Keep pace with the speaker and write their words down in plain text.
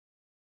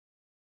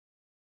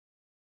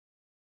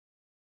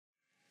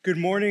Good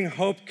morning,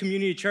 Hope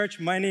Community Church.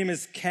 My name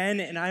is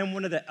Ken, and I am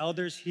one of the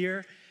elders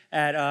here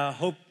at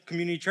Hope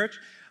Community Church.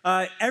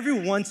 Every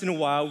once in a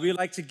while, we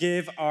like to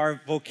give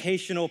our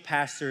vocational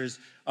pastors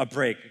a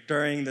break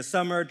during the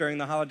summer, during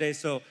the holidays,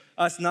 so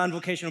us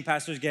non-vocational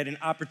pastors get an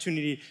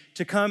opportunity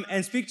to come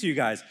and speak to you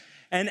guys.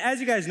 And as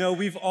you guys know,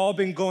 we've all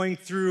been going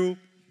through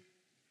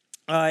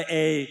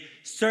a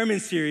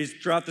sermon series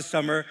throughout the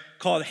summer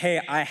called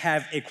Hey, I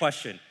Have a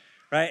Question.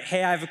 Right?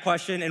 Hey, I have a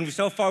question. And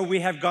so far,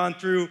 we have gone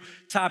through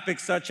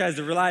topics such as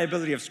the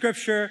reliability of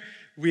Scripture.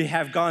 We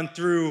have gone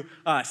through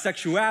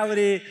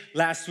sexuality.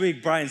 Last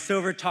week, Brian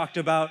Silver talked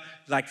about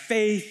like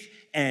faith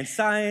and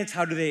science.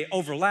 How do they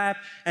overlap?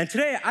 And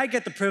today, I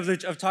get the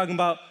privilege of talking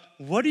about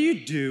what do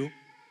you do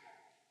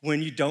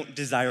when you don't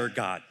desire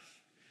God?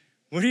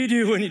 What do you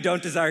do when you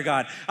don't desire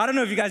God? I don't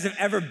know if you guys have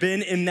ever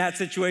been in that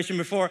situation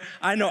before.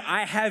 I know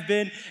I have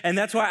been, and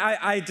that's why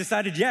I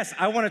decided, yes,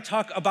 I want to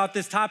talk about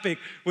this topic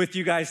with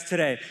you guys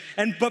today.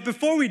 But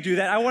before we do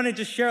that, I want to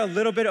just share a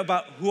little bit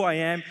about who I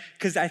am,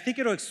 because I think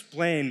it'll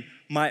explain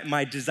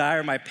my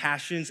desire, my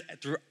passions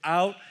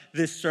throughout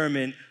this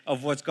sermon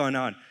of what's going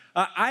on.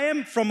 I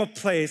am from a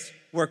place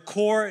where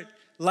Core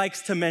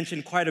likes to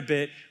mention quite a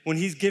bit when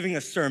he's giving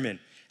a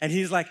sermon. And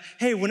he's like,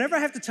 hey, whenever I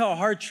have to tell a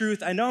hard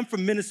truth, I know I'm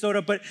from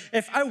Minnesota, but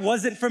if I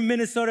wasn't from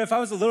Minnesota, if I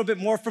was a little bit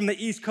more from the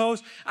East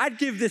Coast, I'd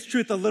give this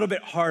truth a little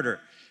bit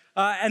harder.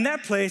 And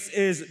that place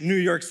is New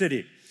York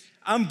City.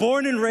 I'm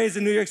born and raised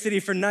in New York City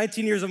for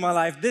 19 years of my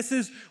life. This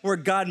is where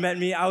God met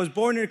me. I was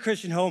born in a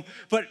Christian home,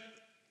 but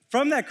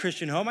from that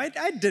Christian home, I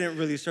didn't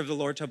really serve the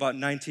Lord till about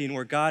 19,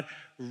 where God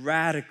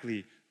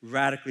radically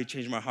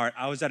changed my heart.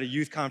 I was at a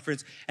youth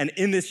conference, and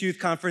in this youth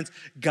conference,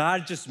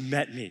 God just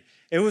met me.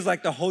 It was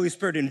like the Holy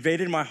Spirit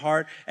invaded my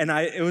heart, and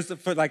it was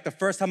for like the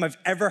first time I've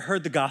ever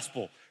heard the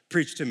gospel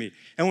preached to me.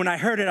 And when I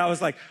heard it, I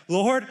was like,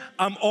 Lord,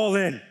 I'm all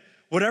in.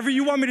 Whatever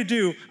you want me to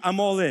do, I'm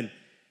all in.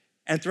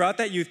 And throughout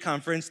that youth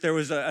conference, there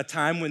was a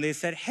time when they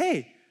said,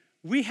 hey,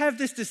 we have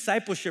this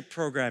discipleship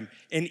program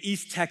in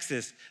East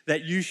Texas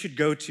that you should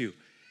go to.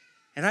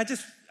 And I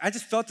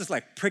just felt this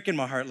like prick in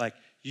my heart, like,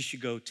 you should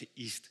go to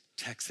East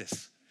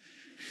Texas.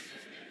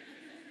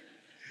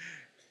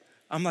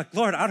 I'm like,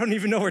 Lord, I don't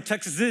even know where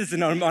Texas is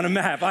on a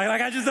map.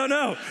 I just don't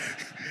know.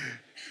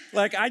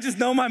 I just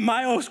know my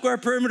mile square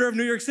perimeter of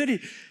New York City.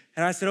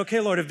 And I said, okay,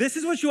 Lord, if this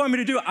is what you want me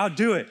to do, I'll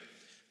do it.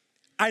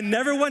 I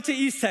never went to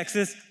East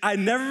Texas. I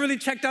never really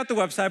checked out the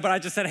website, but I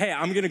just said, hey,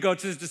 I'm gonna go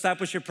to this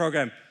discipleship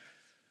program.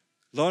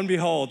 Lo and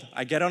behold,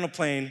 I get on a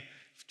plane,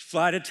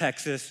 fly to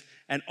Texas,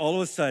 and all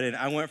of a sudden,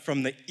 I went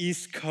from the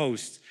East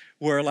Coast,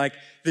 where like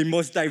the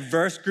most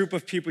diverse group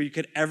of people you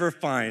could ever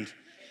find,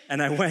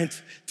 and I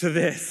went to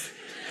this.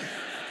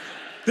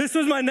 This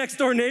was my next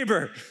door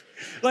neighbor.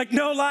 Like,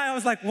 no lie, I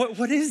was like,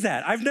 what is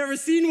that? I've never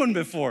seen one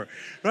before,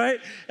 right?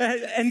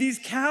 And these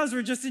cows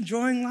were just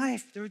enjoying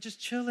life. They were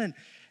just chilling.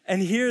 And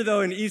here,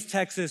 though, in East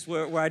Texas,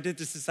 where I did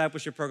this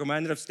discipleship program, I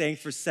ended up staying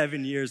for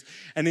 7 years.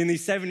 And in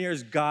these 7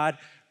 years, God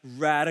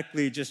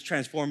radically just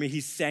transformed me. He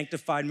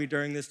sanctified me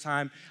during this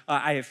time.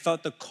 I have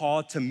felt the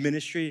call to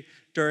ministry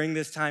during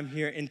this time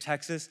here in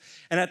Texas.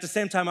 And at the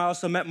same time, I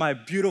also met my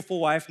beautiful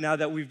wife now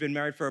that we've been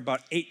married for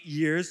about 8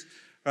 years.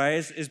 Right,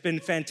 it's been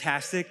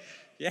fantastic.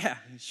 Yeah,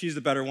 she's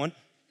the better one,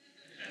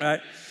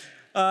 right?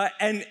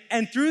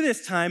 And through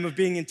this time of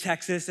being in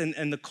Texas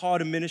and the call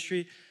to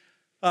ministry,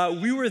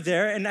 we were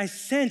there, and I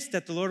sensed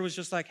that the Lord was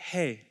just like,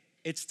 hey,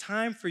 it's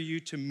time for you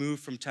to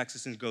move from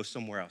Texas and go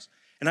somewhere else.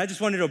 And I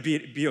just wanted to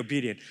be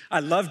obedient. I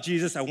love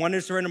Jesus. I wanted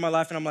to surrender my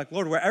life, and I'm like,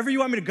 Lord, wherever you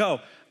want me to go,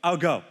 I'll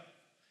go.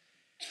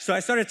 So I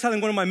started telling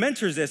one of my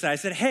mentors this, and I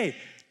said, hey,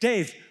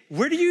 Dave,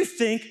 where do you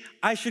think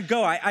I should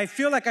go? I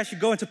feel like I should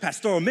go into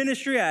pastoral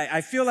ministry. I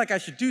feel like I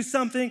should do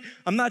something.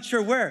 I'm not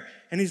sure where.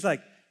 And he's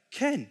like,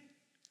 Ken,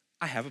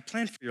 I have a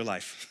plan for your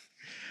life.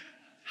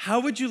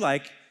 How would you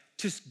like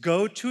to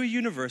go to a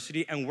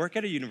university and work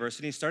at a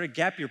university and start a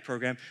gap year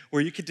program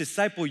where you could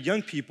disciple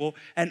young people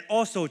and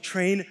also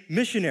train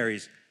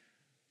missionaries?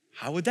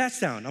 How would that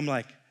sound? I'm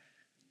like,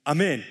 I'm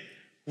in.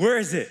 Where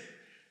is it?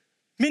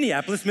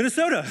 Minneapolis,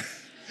 Minnesota.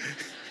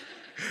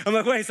 I'm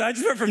like, wait, so I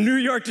just went from New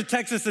York to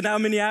Texas and now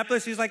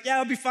Minneapolis? He's like, yeah,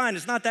 it'll be fine.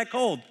 It's not that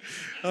cold.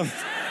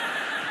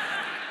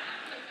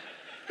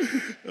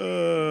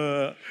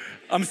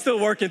 I'm still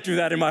working through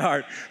that in my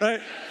heart, right?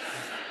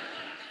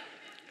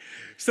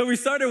 So we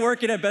started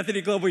working at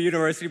Bethany Global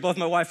University, both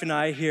my wife and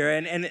I here,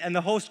 and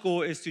the whole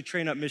school is to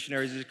train up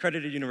missionaries. It's an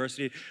accredited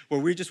university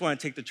where we just want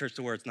to take the church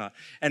to where it's not.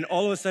 And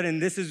all of a sudden,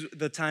 this is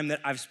the time that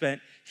I've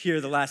spent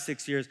here the last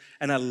 6 years,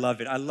 and I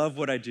love it. I love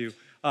what I do.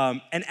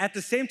 And at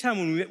the same time,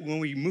 when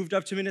we moved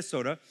up to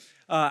Minnesota,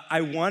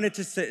 I wanted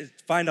to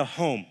find a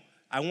home.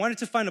 I wanted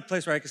to find a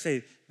place where I could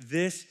say,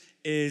 this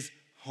is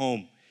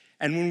home.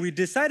 And when we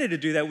decided to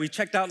do that, we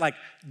checked out like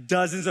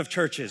dozens of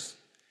churches,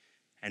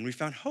 and we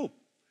found Hope.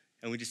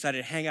 And we decided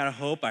to hang out at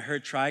Hope. I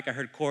heard Trike, I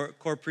heard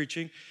Core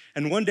preaching.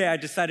 And one day I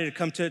decided to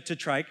come to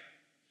Trike.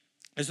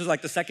 This was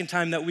like the second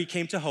time that we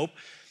came to Hope.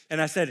 And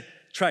I said,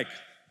 Trike,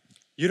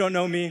 you don't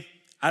know me.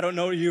 I don't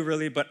know you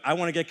really, but I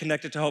want to get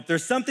connected to Hope.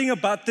 There's something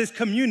about this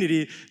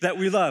community that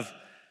we love.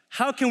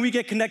 how can we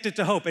get connected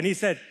to Hope? And he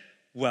said,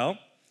 well,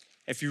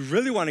 if you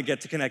really want to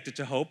get connected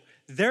to Hope,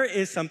 there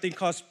is something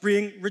called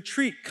Spring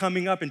Retreat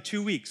coming up in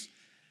 2 weeks.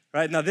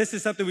 Right? Now, this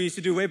is something we used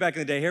to do way back in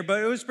the day here,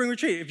 but it was Spring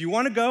Retreat. If you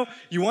want to go,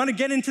 you want to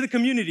get into the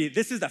community,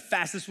 this is the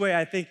fastest way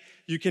I think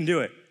you can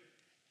do it.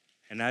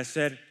 And I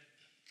said,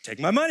 take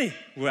my money.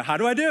 Well, how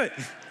do I do it?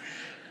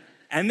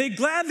 And they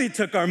gladly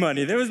took our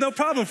money. There was no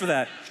problem for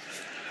that.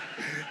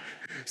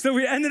 So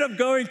we ended up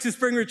going to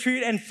Spring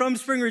Retreat, and from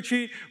Spring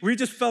Retreat, we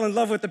just fell in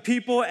love with the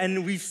people,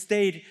 and we've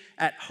stayed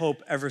at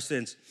Hope ever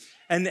since.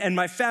 And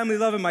my family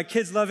love it, my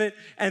kids love it,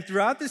 and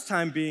throughout this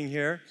time being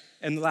here,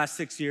 in the last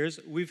 6 years,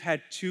 we've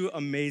had 2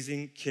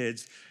 amazing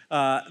kids.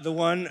 The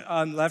one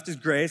on the left is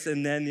Grace,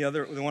 and then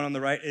the one on the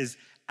right is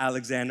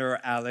Alexander or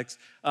Alex.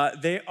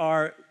 They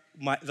are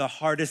the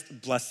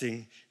hardest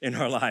blessing in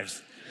our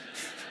lives.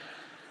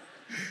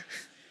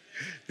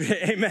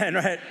 Amen,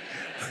 right?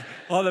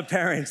 All the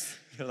parents,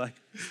 they're like,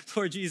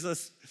 Lord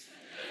Jesus,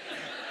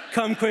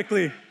 come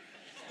quickly.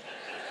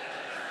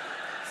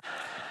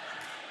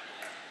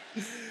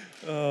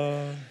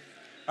 All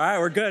right,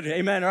 we're good.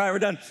 Amen. All right, we're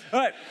done. All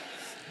right.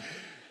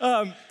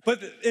 But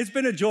it's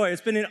been a joy.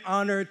 It's been an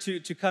honor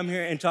to come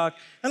here and talk.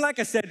 And like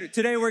I said,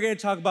 today we're going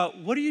to talk about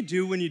what do you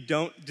do when you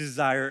don't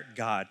desire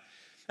God?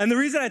 And the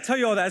reason I tell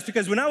you all that is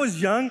because when I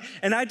was young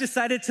and I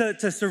decided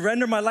to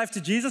surrender my life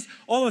to Jesus,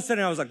 all of a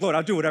sudden I was like, Lord,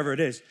 I'll do whatever it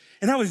is.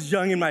 And I was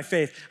young in my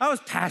faith. I was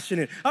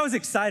passionate. I was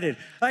excited.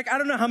 Like, I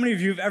don't know how many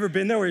of you have ever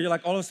been there where you're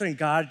like, all of a sudden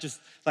God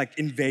just like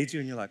invades you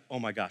and you're like, oh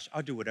my gosh,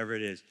 I'll do whatever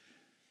it is.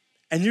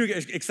 And you're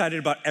excited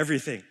about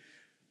everything.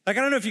 Like,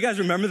 I don't know if you guys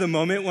remember the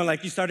moment when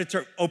like you started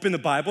to open the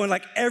Bible and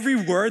like every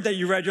word that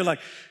you read, you're like,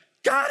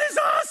 God is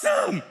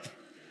awesome.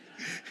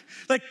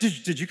 Like,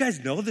 did you guys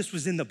know this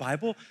was in the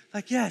Bible?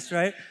 Like, yes,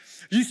 right?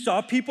 You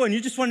saw people and you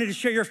just wanted to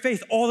share your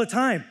faith all the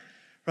time,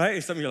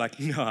 right? Some of you are like,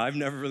 no, I've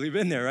never really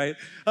been there, right?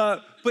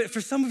 But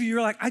for some of you,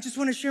 you're like, I just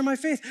want to share my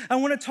faith. I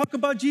want to talk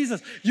about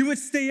Jesus. You would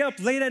stay up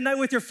late at night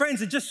with your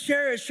friends and just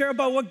share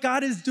about what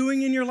God is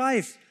doing in your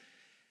life.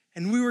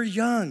 And we were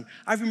young.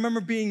 I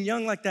remember being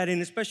young like that, and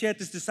especially at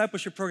this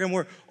discipleship program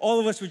where all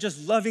of us were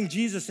just loving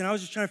Jesus, and I was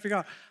just trying to figure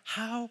out,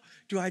 how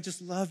do I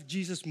just love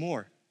Jesus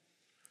more?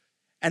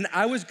 And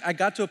I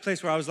got to a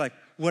place where I was like,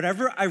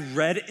 whatever I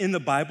read in the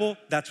Bible,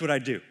 that's what I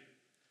do.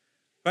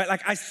 Right?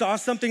 Like I saw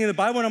something in the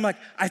Bible, and I'm like,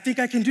 I think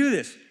I can do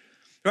this.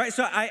 Right?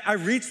 So I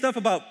read stuff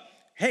about,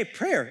 hey,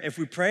 prayer. If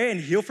we pray and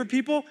heal for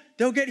people,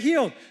 they'll get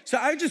healed. So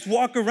I just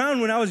walk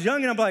around when I was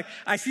young, and I'm like,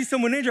 I see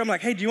someone injured, I'm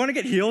like, hey, do you want to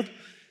get healed?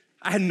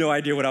 I had no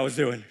idea what I was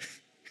doing,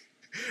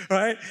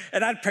 right?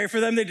 And I'd pray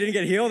for them, they didn't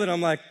get healed, and I'm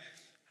like,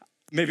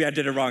 maybe I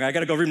did it wrong. I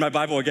gotta go read my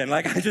Bible again.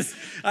 Like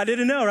I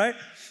didn't know, right?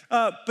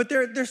 But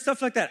there's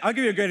stuff like that. I'll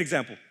give you a great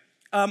example.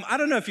 I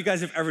don't know if you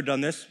guys have ever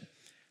done this.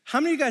 How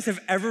many of you guys have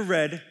ever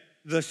read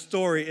the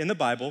story in the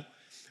Bible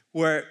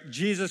where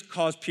Jesus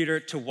calls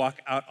Peter to walk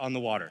out on the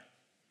water,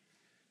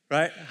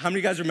 right? How many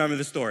of you guys remember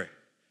the story?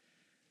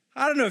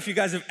 I don't know if you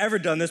guys have ever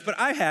done this, but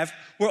I have,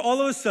 where all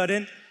of a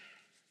sudden,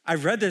 I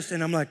read this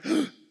and I'm like,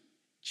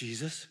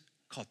 Jesus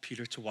called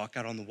Peter to walk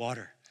out on the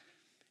water.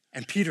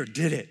 And Peter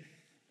did it.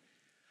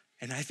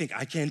 And I think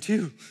I can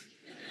too.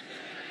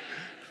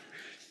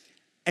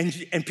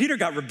 and Peter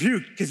got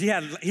rebuked because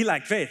he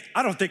lacked faith.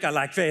 I don't think I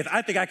lack faith.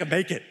 I think I can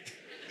make it.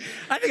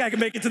 I think I can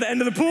make it to the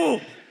end of the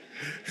pool.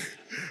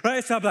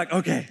 Right? So I'm like,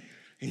 okay,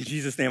 in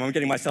Jesus' name, I'm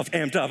getting myself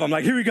amped up. I'm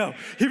like, here we go.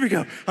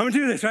 I'm gonna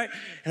do this, right?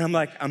 And I'm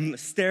like, I'm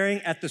staring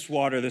at this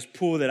water, this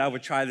pool that I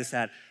would try this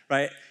at,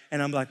 right?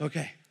 And I'm like,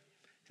 okay,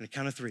 on the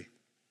count of 3.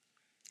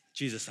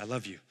 Jesus, I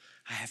love you.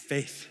 I have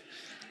faith.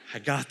 I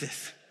got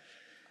this.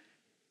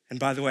 And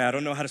by the way, I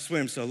don't know how to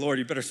swim, so Lord,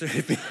 you better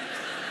save me.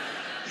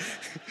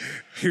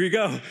 Here we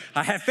go.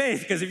 I have faith,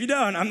 because if you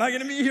don't, I'm not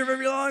gonna be here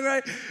very long,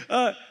 right?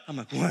 I'm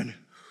like, 1,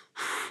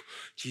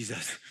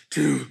 Jesus,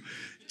 2,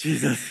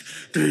 Jesus,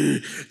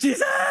 3,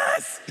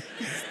 Jesus!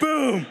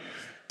 Boom,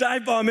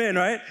 dive bomb in,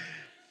 right?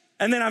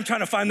 And then I'm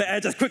trying to find the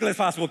edge as quickly as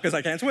possible because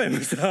I can't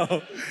swim,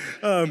 so.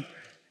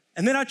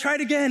 And then I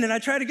tried again, and I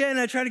tried again, and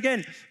I tried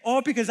again,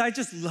 all because I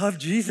just love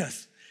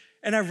Jesus.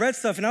 And I read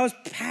stuff, and I was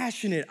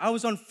passionate. I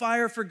was on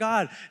fire for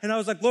God. And I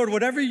was like, Lord,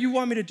 whatever you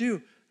want me to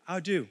do, I'll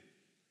do.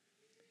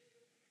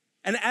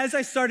 And as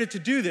I started to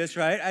do this,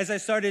 right, as I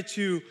started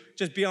to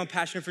just be on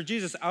passion for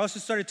Jesus, I also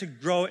started to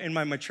grow in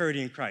my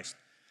maturity in Christ.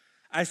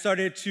 I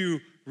started to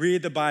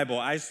read the Bible.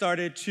 I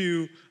started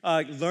to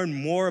learn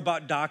more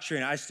about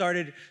doctrine. I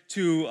started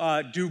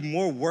to do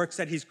more works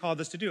that he's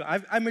called us to do.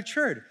 I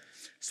matured.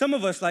 Some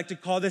of us like to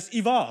call this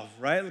evolve,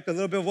 right? Like a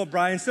little bit of what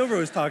Brian Silver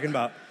was talking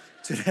about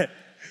today.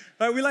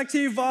 Right? We like to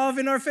evolve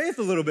in our faith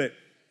a little bit.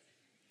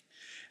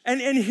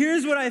 And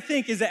here's what I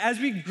think is that as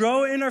we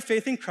grow in our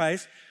faith in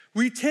Christ,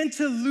 we tend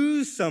to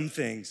lose some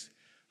things,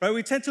 right?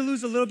 We tend to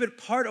lose a little bit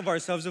part of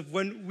ourselves of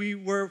when we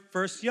were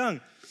first young.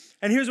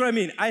 And here's what I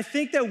mean. I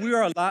think that we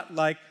are a lot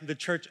like the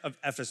church of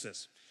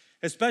Ephesus,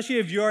 especially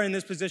if you are in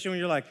this position where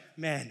you're like,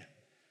 man,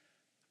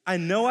 I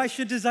know I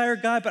should desire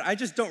God, but I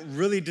just don't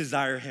really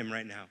desire him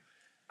right now.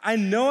 I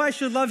know I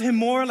should love him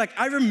more. Like,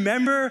 I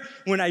remember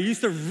when I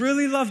used to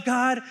really love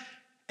God,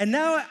 And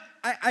now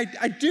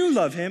I do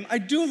love him, I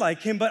do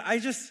like him, but I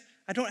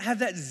don't have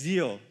that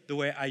zeal the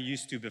way I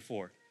used to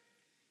before.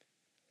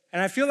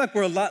 And I feel like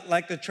we're a lot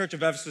like the church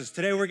of Ephesus.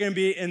 Today we're gonna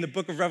be in the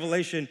book of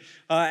Revelation,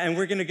 and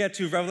we're gonna get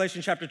to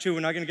Revelation chapter 2. We're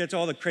not gonna get to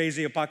all the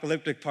crazy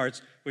apocalyptic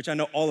parts, which I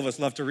know all of us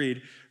love to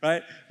read,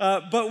 right?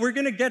 But we're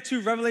gonna get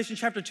to Revelation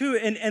chapter 2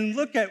 and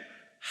look at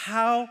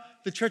how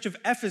the church of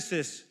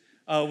Ephesus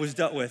was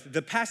dealt with.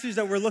 The passage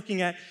that we're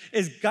looking at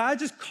is God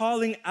just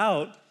calling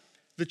out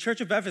the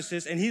church of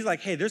Ephesus, and he's like,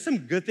 hey, there's some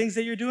good things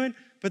that you're doing,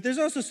 but there's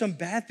also some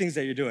bad things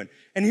that you're doing.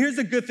 And here's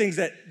the good things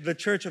that the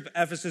church of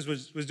Ephesus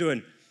was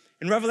doing.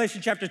 In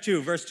Revelation chapter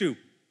 2, verse 2,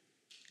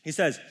 he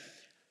says,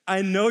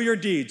 I know your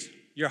deeds,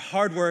 your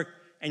hard work,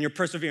 and your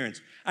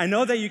perseverance. I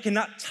know that you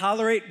cannot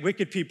tolerate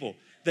wicked people,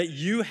 that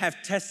you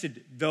have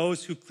tested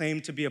those who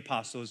claim to be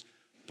apostles,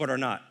 but are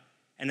not,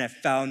 and have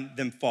found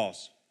them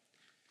false.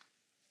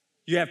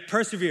 You have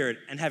persevered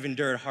and have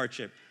endured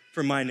hardship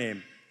for my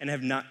name, and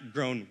have not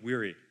grown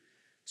weary.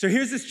 So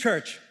here's this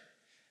church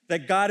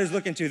that God is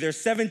looking to. There's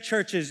 7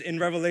 churches in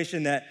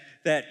Revelation that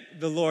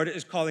the Lord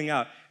is calling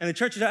out. And the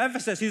church of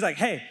Ephesus, he's like,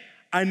 hey,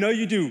 I know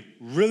you do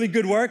really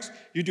good works,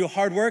 you do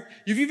hard work,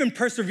 you've even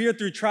persevered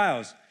through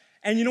trials.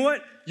 And you know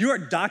what? You are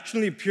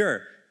doctrinally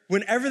pure.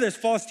 Whenever there's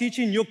false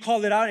teaching, you'll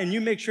call it out and you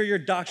make sure you're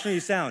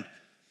doctrinally sound.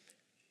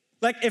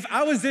 Like if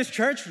I was this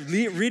church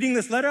reading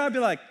this letter, I'd be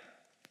like,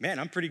 man,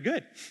 I'm pretty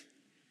good.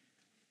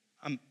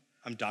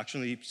 I'm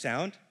doctrinally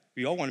sound.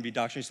 We all want to be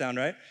doctrinally sound,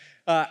 right?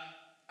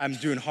 I'm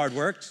doing hard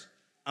works.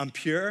 I'm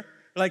pure.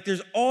 Like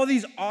there's all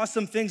these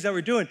awesome things that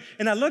we're doing.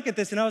 And I look at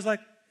this and I was like,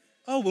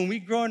 oh, when we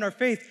grow in our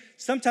faith,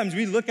 sometimes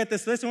we look at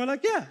this list and we're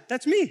like, yeah,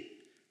 that's me.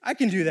 I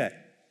can do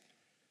that.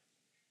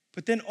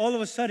 But then all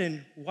of a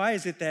sudden, why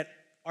is it that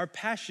our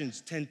passions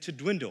tend to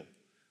dwindle?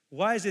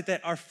 Why is it that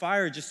our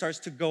fire just starts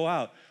to go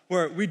out?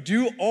 Where we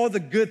do all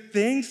the good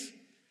things,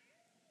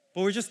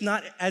 but we're just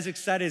not as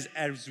excited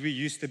as we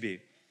used to be.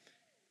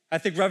 I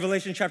think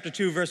Revelation chapter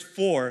 2, verse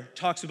 4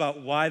 talks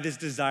about why this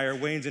desire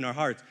wanes in our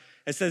hearts.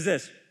 It says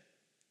this,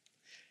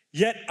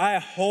 yet I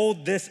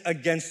hold this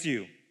against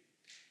you.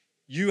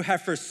 You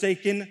have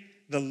forsaken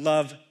the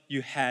love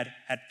you had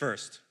at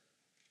first.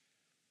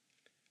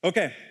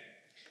 Okay,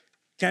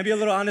 can I be a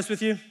little honest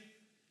with you?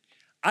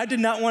 I did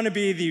not want to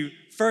be the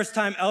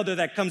first-time elder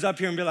that comes up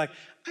here and be like,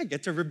 I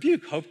get to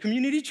rebuke Hope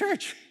Community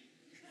Church.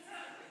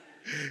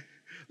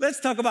 Let's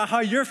talk about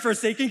how you're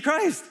forsaking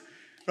Christ,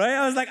 right?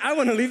 I was like, I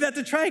want to leave that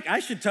to Trike. I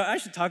should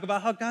talk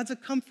about how God's a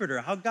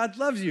comforter, how God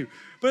loves you.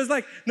 But it's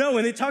like, no,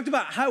 when they talked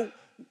about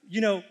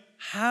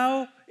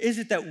how is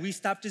it that we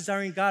stop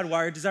desiring God while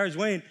our desires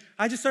wane?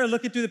 I just started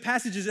looking through the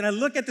passages and I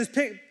look at this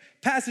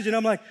passage and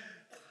I'm like,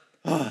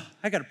 oh,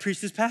 I got to preach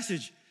this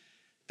passage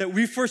that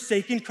we've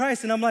forsaken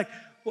Christ. And I'm like,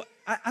 well,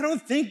 I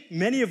don't think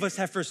many of us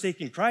have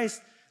forsaken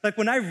Christ. Like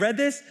when I read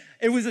this,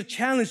 it was a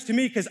challenge to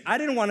me because I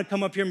didn't want to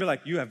come up here and be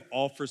like, you have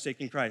all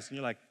forsaken Christ. And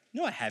you're like,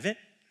 no, I haven't.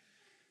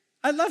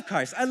 I love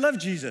Christ. I love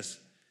Jesus.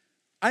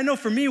 I know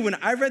for me, when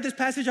I read this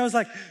passage, I was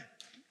like,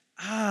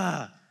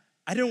 I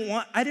didn't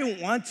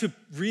want to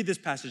read this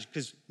passage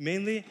because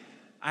mainly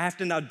I have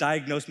to now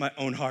diagnose my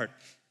own heart.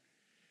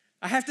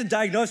 I have to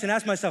diagnose and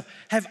ask myself,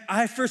 have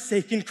I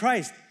forsaken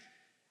Christ?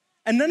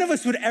 And none of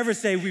us would ever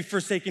say we've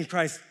forsaken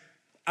Christ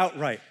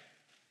outright.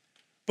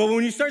 But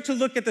when you start to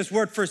look at this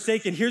word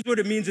forsaken, here's what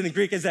it means in the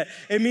Greek is that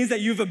it means that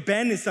you've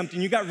abandoned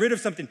something, you got rid of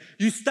something,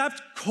 you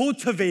stopped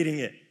cultivating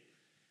it.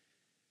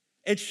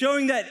 It's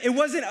showing that it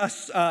wasn't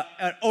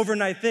an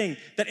overnight thing,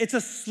 that it's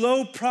a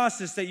slow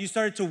process that you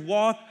started to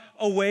walk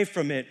away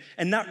from it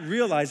and not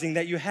realizing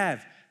that you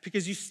have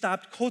because you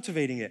stopped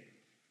cultivating it.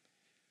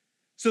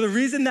 So the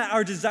reason that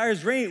our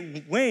desires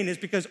wane is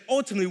because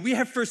ultimately we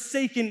have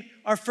forsaken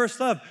our first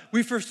love.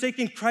 We've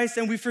forsaken Christ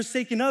and we've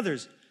forsaken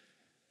others.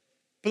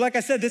 But like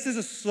I said, this is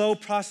a slow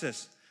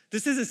process.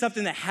 This isn't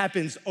something that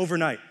happens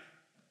overnight.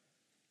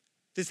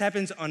 This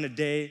happens on a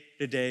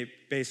day-to-day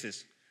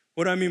basis.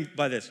 What do I mean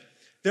by this?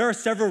 There are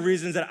several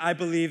reasons that I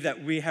believe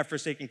that we have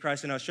forsaken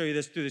Christ, and I'll show you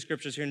this through the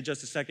scriptures here in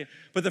just a second.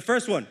 But the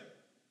first one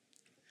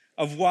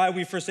of why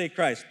we forsake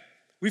Christ,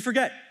 we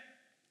forget.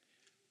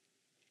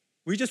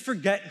 We just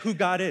forget who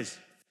God is.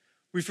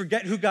 We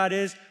forget who God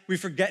is. We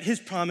forget his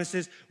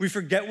promises. We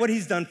forget what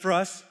he's done for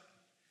us.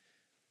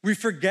 We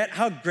forget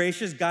how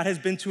gracious God has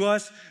been to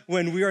us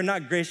when we are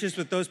not gracious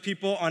with those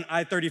people on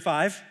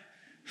I-35,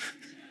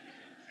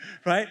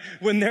 right?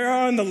 When they're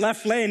on the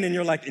left lane and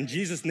you're like, in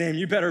Jesus' name,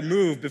 you better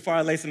move before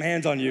I lay some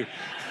hands on you,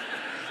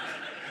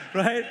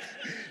 right?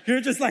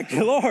 You're just like,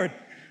 Lord,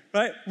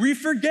 right? We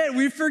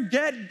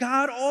forget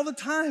God all the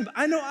time.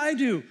 I know I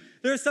do.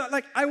 There's not,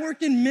 like, I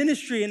work in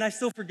ministry and I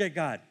still forget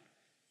God.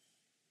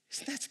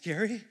 Isn't that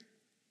scary?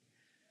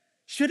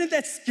 Shouldn't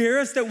that scare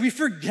us that we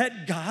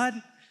forget God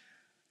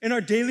in our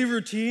daily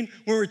routine,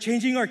 when we're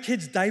changing our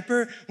kid's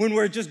diaper, when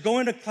we're just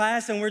going to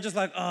class and we're just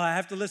like, oh, I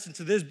have to listen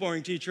to this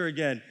boring teacher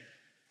again.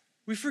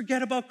 We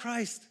forget about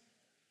Christ.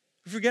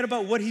 We forget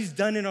about what he's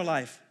done in our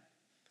life.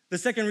 The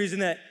second reason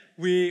that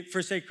we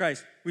forsake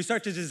Christ, we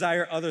start to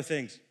desire other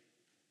things.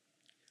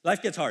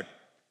 Life gets hard.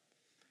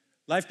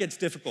 Life gets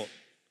difficult.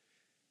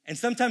 And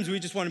sometimes we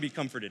just want to be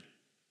comforted.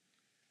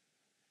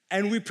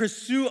 And we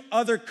pursue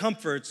other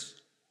comforts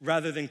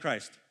rather than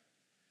Christ.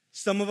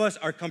 Some of us,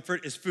 our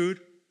comfort is food.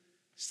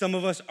 Some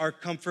of us, our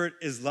comfort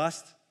is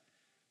lust.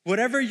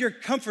 Whatever your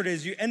comfort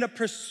is, you end up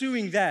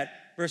pursuing that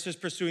versus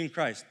pursuing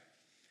Christ.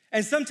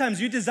 And sometimes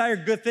you desire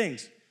good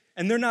things,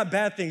 and they're not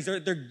bad things. They're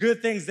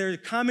good things. They're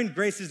common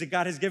graces that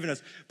God has given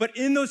us. But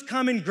in those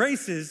common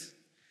graces,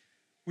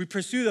 we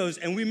pursue those,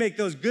 and we make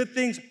those good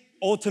things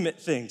ultimate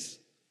things.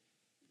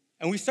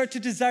 And we start to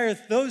desire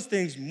those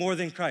things more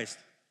than Christ.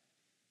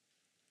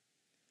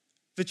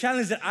 The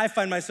challenge that I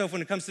find myself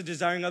when it comes to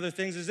desiring other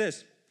things is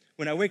this.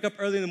 When I wake up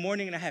early in the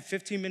morning and I have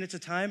 15 minutes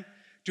of time,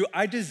 do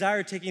I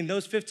desire taking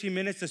those 15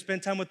 minutes to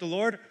spend time with the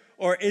Lord?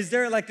 Or is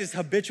there like this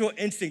habitual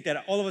instinct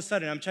that all of a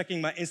sudden I'm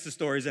checking my Insta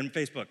stories and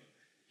Facebook?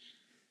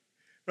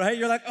 Right?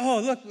 You're like,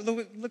 oh,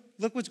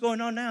 look what's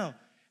going on now.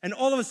 And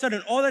all of a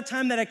sudden, all that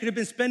time that I could have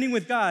been spending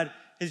with God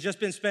has just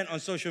been spent on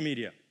social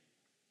media.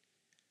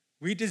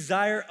 We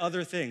desire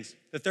other things.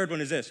 The third one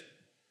is this.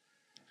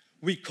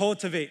 We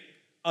cultivate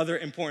other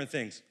important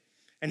things.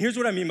 And here's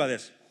what I mean by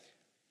this.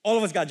 All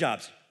of us got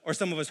jobs, or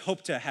some of us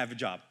hope to have a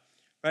job,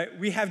 right?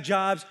 We have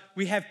jobs,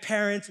 we have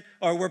parents,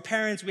 or we're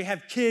parents, we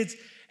have kids,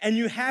 and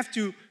you have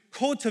to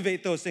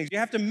cultivate those things. You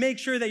have to make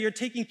sure that you're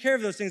taking care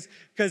of those things,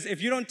 because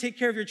if you don't take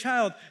care of your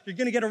child, you're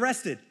gonna get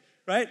arrested,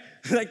 right?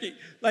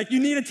 like you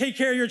need to take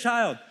care of your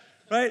child,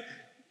 right?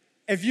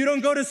 If you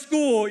don't go to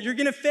school, you're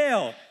gonna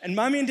fail, and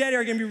mommy and daddy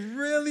are gonna be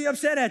really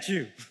upset at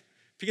you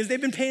because they've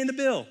been paying the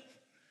bill.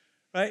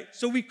 Right?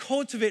 So we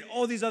cultivate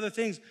all these other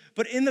things,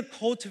 but in the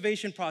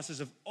cultivation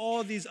process of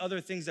all these other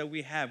things that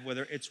we have,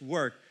 whether it's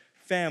work,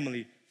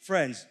 family,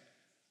 friends,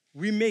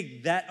 we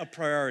make that a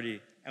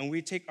priority, and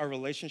we take our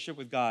relationship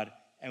with God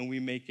and we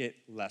make it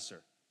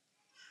lesser.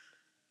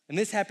 And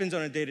this happens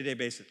on a day-to-day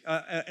basis,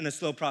 in a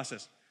slow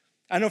process.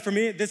 I know for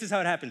me, this is how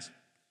it happens.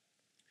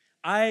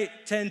 I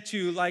tend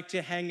to like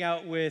to hang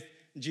out with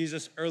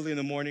Jesus early in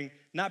the morning,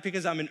 not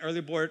because I'm an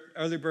early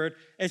bird.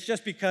 It's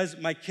just because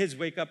my kids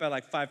wake up at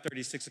like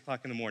 5:30, 6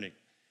 o'clock in the morning.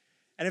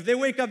 And if they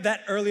wake up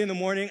that early in the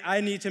morning,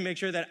 I need to make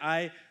sure that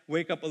I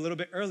wake up a little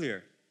bit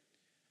earlier.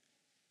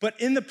 But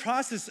in the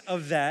process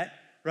of that,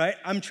 right,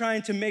 I'm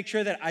trying to make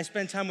sure that I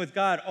spend time with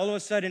God. All of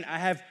a sudden, I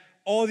have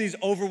all these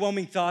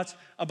overwhelming thoughts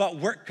about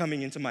work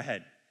coming into my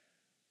head,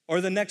 or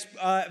the next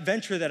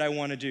venture that I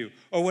wanna do,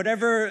 or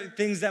whatever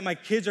things that my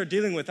kids are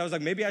dealing with. I was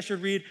like, maybe I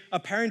should read a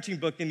parenting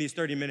book in these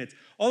 30 minutes.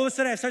 All of a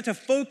sudden, I start to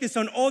focus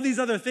on all these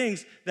other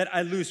things that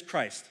I lose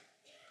Christ.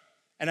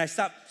 And I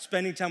stop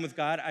spending time with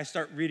God. I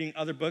start reading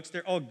other books.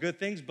 They're all good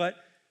things, but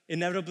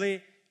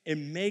inevitably, it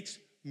makes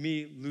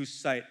me lose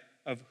sight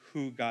of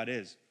who God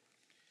is.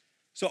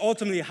 So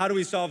ultimately, how do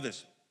we solve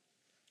this?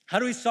 How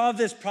do we solve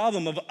this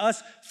problem of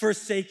us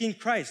forsaking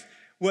Christ?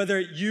 Whether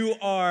you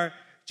are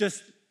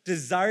just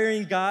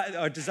desiring God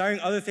or desiring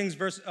other things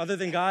other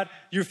than God,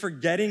 you're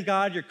forgetting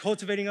God, you're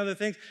cultivating other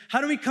things.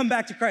 How do we come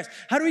back to Christ?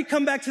 How do we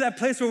come back to that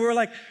place where we're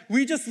like,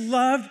 we just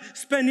loved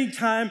spending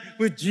time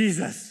with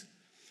Jesus?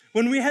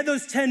 When we had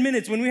those 10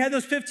 minutes, when we had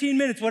those 15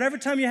 minutes, whatever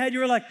time you had, you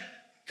were like,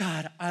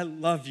 God, I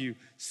love you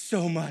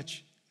so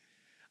much.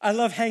 I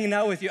love hanging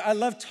out with you. I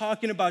love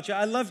talking about you.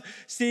 I love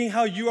seeing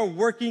how you are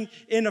working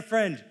in a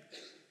friend.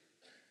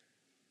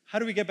 How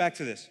do we get back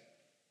to this?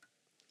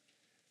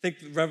 I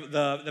think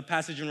the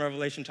passage in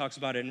Revelation talks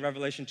about it. In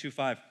Revelation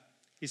 2:5,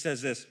 he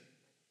says this,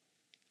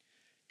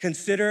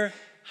 consider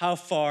how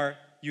far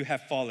you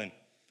have fallen.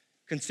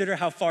 Consider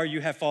how far you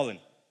have fallen.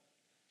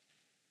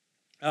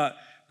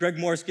 Greg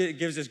Morse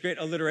gives this great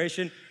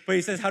alliteration, but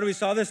he says, how do we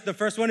solve this? The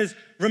first one is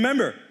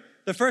remember.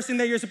 The first thing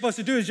that you're supposed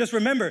to do is just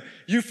remember.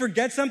 You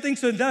forget something,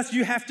 so thus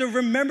you have to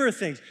remember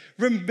things.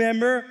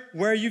 Remember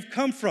where you've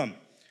come from.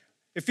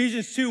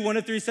 Ephesians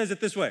 2:1-3 says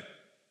it this way,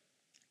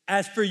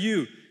 as for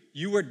you,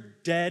 you were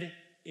dead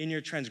in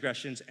your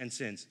transgressions and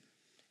sins,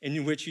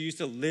 in which you used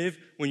to live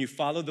when you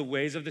followed the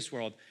ways of this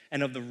world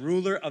and of the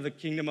ruler of the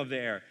kingdom of the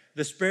air,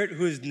 the spirit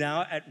who is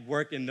now at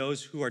work in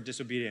those who are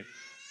disobedient.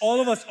 All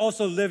of us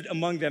also lived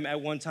among them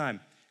at one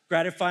time,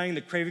 gratifying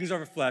the cravings of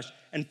our flesh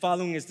and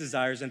following its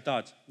desires and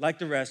thoughts. Like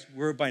the rest,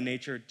 we're by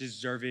nature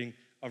deserving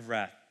of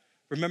wrath.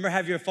 Remember how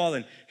you have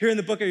fallen. Here in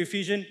the book of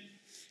Ephesians,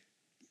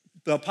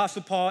 the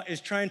Apostle Paul is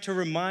trying to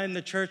remind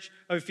the church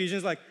of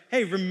Ephesians, like,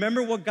 hey,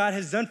 remember what God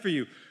has done for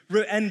you.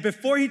 And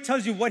before he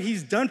tells you what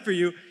he's done for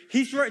you,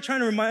 he's trying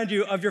to remind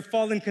you of your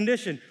fallen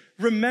condition.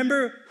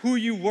 Remember who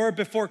you were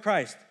before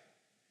Christ.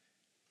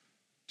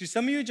 Do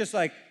some of you just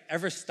like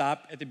ever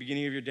stop at the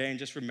beginning of your day and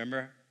just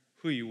remember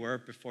who you were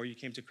before you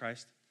came to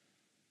Christ?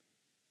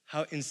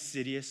 How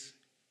insidious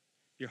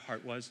your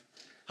heart was,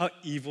 how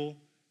evil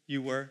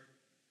you were?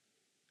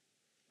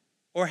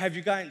 Or have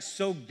you gotten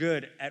so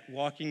good at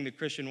walking the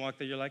Christian walk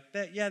that you're like,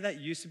 that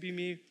used to be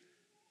me,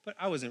 but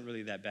I wasn't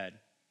really that bad.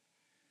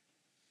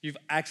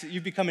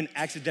 You've become an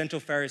accidental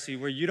Pharisee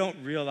where you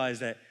don't realize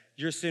that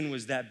your sin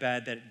was that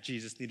bad that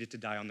Jesus needed to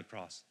die on the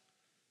cross.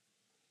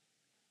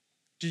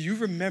 Do you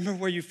remember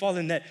where you've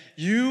fallen? That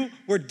you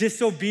were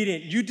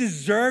disobedient. You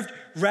deserved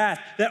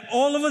wrath. That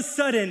all of a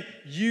sudden,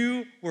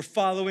 you were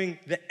following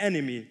the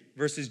enemy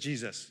versus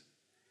Jesus.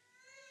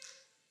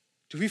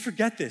 Do we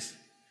forget this?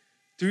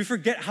 Do we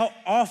forget how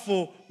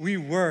awful we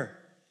were?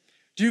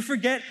 Do you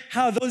forget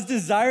how those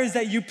desires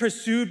that you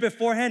pursued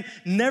beforehand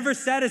never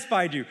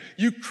satisfied you?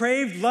 You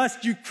craved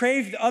lust, you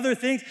craved other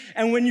things,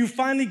 and when you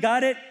finally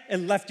got it, it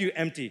left you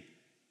empty.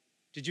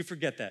 Did you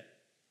forget that?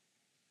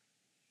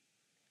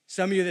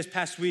 Some of you this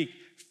past week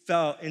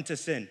fell into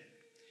sin.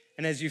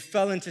 And as you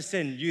fell into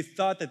sin, you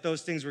thought that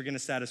those things were gonna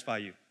satisfy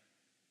you.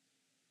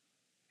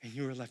 And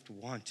you were left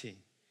wanting.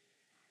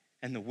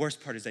 And the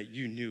worst part is that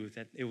you knew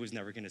that it was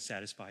never gonna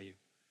satisfy you.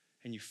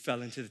 And you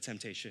fell into the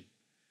temptation.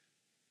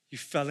 You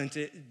fell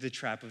into the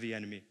trap of the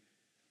enemy.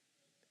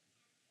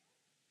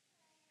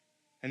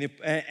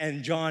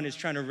 And John is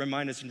trying to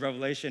remind us in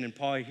Revelation, and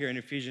Paul here in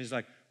Ephesians,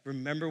 like,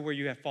 remember where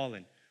you have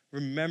fallen.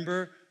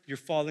 Remember your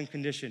fallen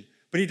condition.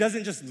 But he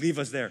doesn't just leave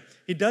us there.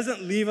 He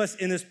doesn't leave us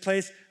in this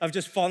place of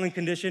just fallen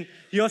condition.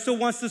 He also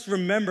wants us to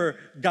remember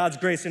God's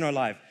grace in our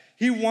life.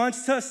 He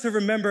wants us to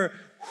remember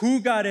who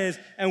God is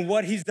and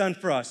what he's done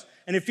for us.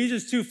 And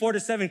Ephesians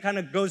 2:4-7 kind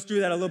of goes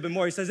through that a little bit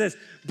more. He says this,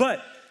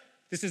 but,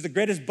 this is the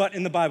greatest but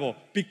in the Bible,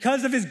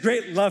 because of his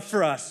great love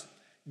for us,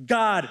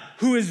 God,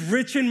 who is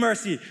rich in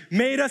mercy,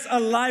 made us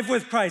alive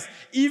with Christ,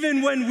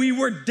 even when we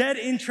were dead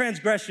in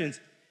transgressions.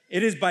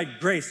 It is by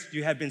grace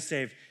you have been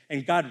saved.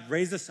 And God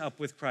raised us up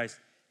with Christ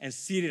and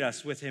seated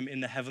us with him in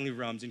the heavenly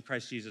realms in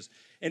Christ Jesus,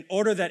 in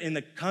order that in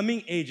the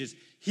coming ages,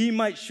 he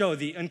might show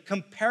the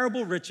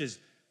incomparable riches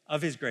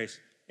of his grace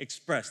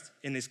expressed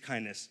in his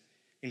kindness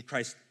in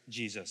Christ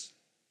Jesus.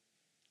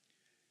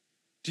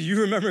 Do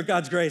you remember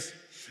God's grace?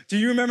 Do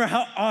you remember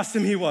how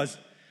awesome he was?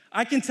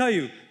 I can tell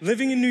you,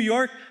 living in New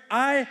York,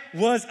 I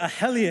was a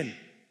hellion.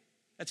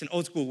 That's an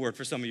old school word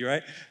for some of you,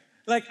 right?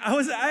 Like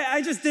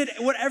I just did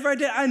whatever I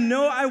did. I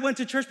know I went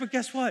to church, but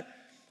guess what?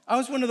 I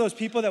was one of those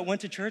people that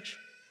went to church,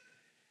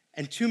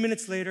 and 2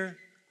 minutes later,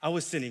 I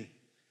was sinning.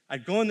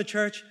 I'd go in the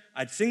church,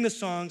 I'd sing the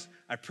songs,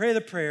 I'd pray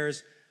the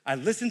prayers, I'd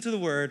listen to the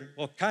word,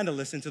 well, kind of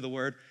listen to the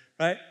word,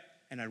 right?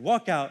 And I'd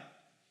walk out,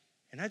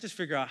 and I'd just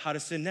figure out how to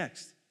sin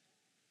next.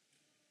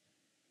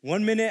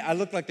 1 minute, I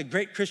looked like the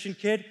great Christian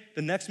kid.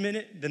 The next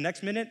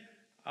minute,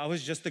 I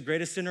was just the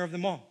greatest sinner of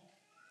them all.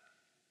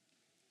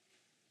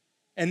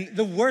 And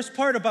the worst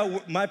part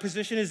about my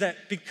position is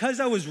that because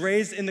I was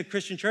raised in the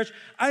Christian church,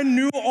 I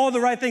knew all the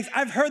right things.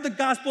 I've heard the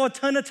gospel a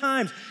ton of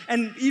times.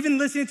 And even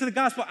listening to the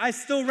gospel, I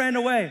still ran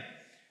away.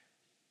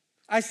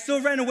 I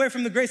still ran away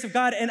from the grace of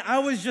God. And I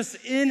was just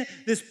in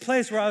this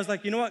place where I was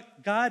like, you know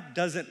what? God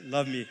doesn't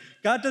love me.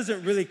 God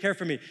doesn't really care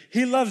for me.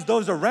 He loves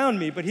those around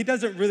me, but he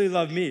doesn't really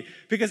love me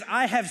because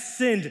I have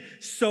sinned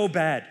so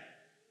bad.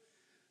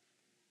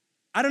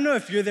 I don't know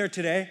if you're there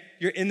today,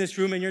 you're in this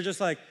room and you're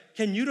just like,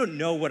 Ken, you don't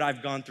know what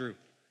I've gone through.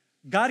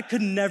 God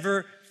could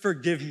never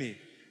forgive me.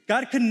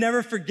 God could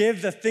never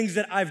forgive the things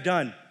that I've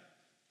done.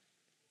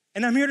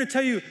 And I'm here to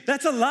tell you,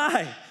 that's a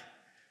lie.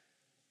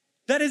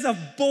 That is a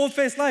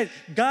bold-faced lie.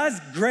 God's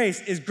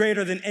grace is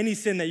greater than any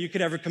sin that you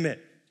could ever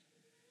commit.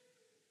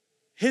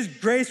 His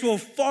grace will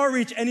far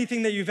reach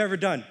anything that you've ever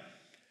done.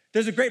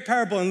 There's a great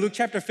parable in Luke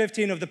chapter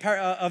 15 of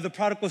the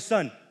prodigal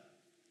son,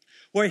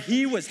 where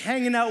he was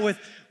hanging out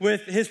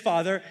with his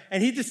father,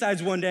 and he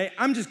decides one day,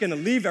 I'm just gonna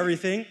leave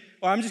everything,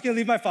 or I'm just gonna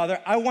leave my father,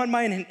 I want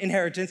my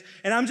inheritance,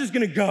 and I'm just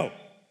gonna go.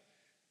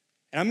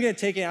 And I'm gonna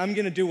take it, I'm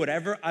gonna do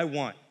whatever I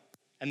want.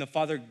 And the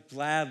father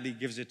gladly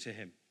gives it to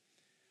him.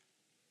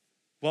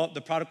 Well,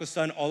 the prodigal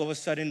son all of a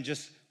sudden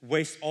just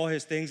wastes all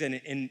his things, and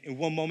in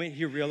one moment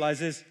he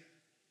realizes,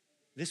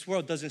 this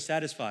world doesn't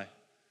satisfy.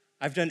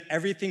 I've done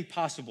everything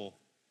possible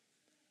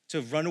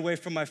to run away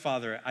from my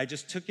father. I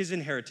just took his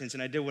inheritance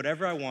and I did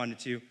whatever I wanted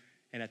to,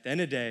 and at the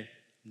end of the day,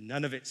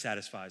 none of it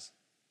satisfies.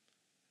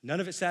 None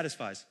of it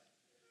satisfies.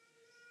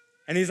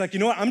 And he's like, you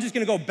know what? I'm just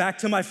gonna go back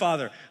to my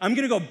father. I'm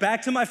gonna go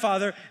back to my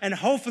father, and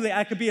hopefully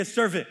I could be a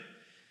servant.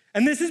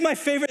 And this is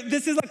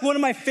like one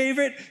of my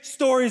favorite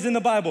stories in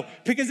the Bible,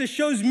 because it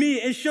shows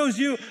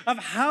you of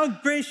how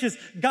gracious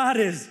God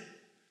is.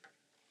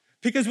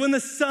 Because when the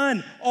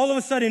son, all of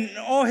a sudden, in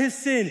all his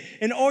sin,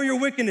 in all your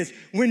wickedness,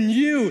 when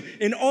you,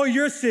 in all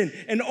your sin,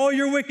 and all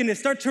your wickedness,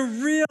 start to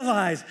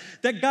realize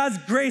that God's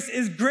grace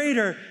is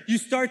greater, you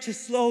start to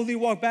slowly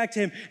walk back to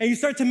him, and you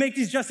start to make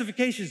these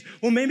justifications.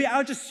 Well, maybe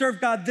I'll just serve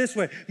God this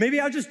way. Maybe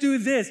I'll just do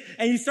this.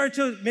 And you start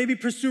to maybe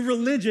pursue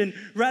religion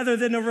rather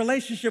than a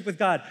relationship with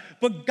God.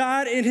 But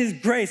God, in his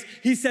grace,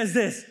 he says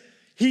this.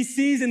 He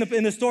sees in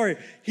the story,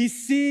 he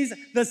sees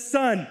the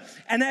son.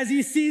 And as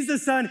he sees the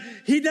son,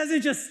 he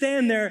doesn't just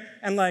stand there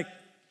and like,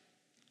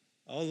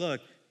 oh,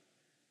 look,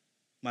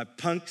 my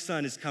punk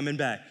son is coming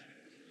back.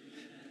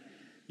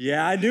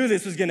 Yeah, I knew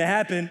this was gonna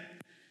happen.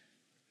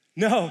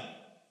 No.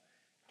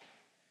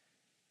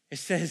 It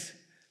says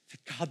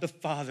that God the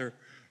Father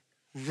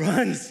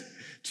runs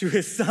to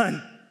his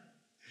son.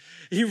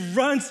 He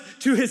runs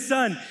to his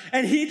son.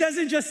 And he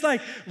doesn't just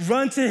like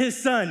run to his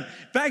son.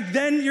 Back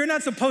then, you're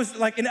not supposed to,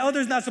 like an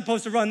elder's not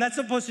supposed to run. That's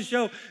supposed to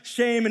show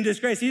shame and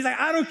disgrace. He's like,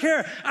 I don't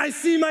care. I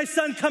see my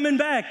son coming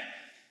back.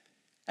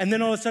 And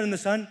then all of a sudden the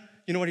son,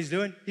 you know what he's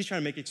doing? He's trying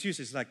to make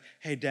excuses. He's like,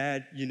 hey,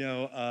 dad,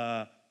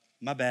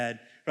 my bad,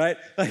 right?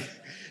 Like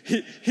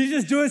he's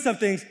just doing some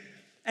things.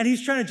 And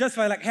he's trying to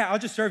justify like, hey, I'll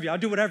just serve you. I'll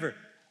do whatever.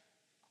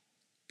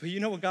 But you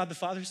know what God the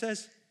Father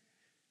says?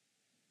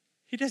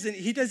 He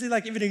doesn't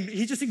like even,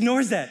 he just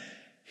ignores that.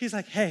 He's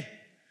like, hey,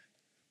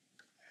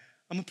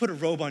 I'm gonna put a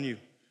robe on you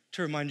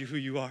to remind you who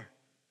you are.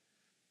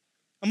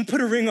 I'm gonna put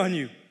a ring on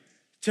you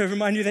to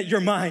remind you that you're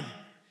mine.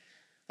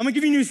 I'm gonna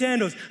give you new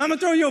sandals. I'm gonna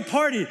throw you a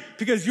party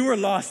because you were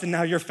lost and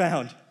now you're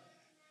found.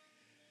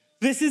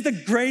 This is the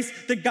grace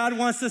that God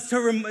wants us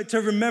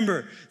to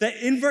remember, that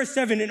in verse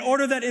 7, in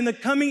order that in the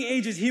coming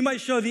ages he might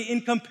show the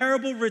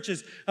incomparable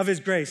riches of his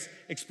grace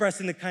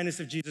expressed in the kindness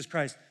of Jesus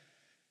Christ.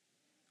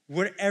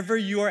 Wherever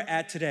you are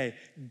at today,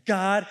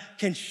 God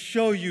can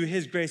show you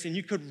his grace and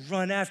you could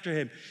run after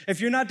him.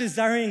 If you're not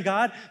desiring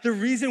God, the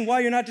reason why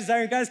you're not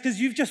desiring God is because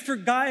you've just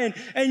forgotten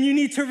and you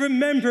need to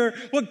remember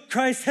what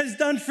Christ has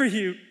done for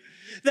you.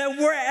 That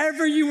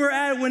wherever you were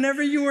at,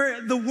 whenever you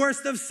were the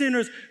worst of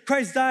sinners,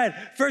 Christ died.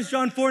 1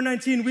 John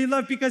 4:19, we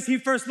love because he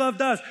first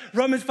loved us.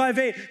 Romans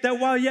 5:8, that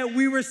while yet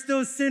we were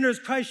still sinners,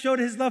 Christ showed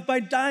his love by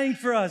dying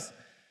for us.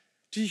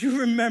 Do you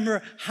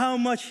remember how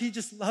much he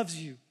just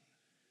loves you?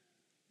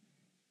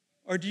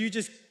 Or do you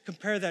just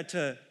compare that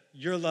to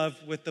your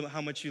love with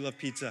how much you love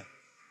pizza?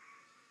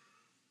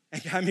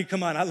 And I mean,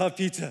 come on, I love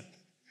pizza.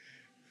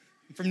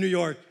 I'm from New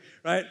York,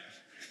 right?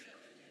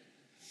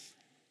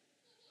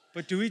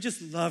 But do we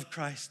just love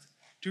Christ?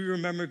 Do we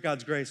remember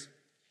God's grace?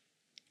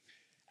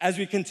 As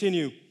we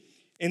continue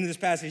in this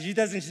passage, he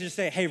doesn't just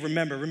say, hey,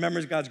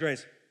 remember God's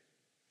grace.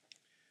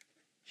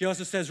 He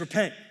also says,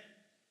 repent.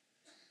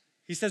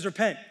 He says,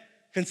 repent.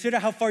 Consider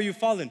how far you've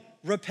fallen.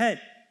 Repent.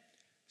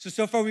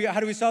 So far,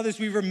 how do we solve this?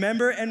 We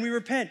remember and we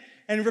repent.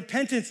 And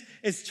repentance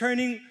is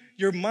turning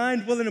your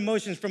mind, will, and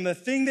emotions from the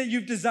thing that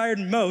you've desired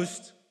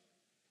most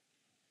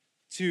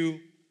to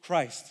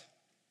Christ.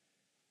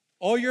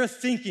 All your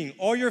thinking,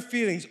 all your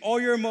feelings, all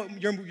your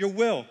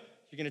will,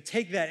 you're gonna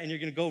take that and you're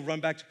gonna go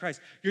run back to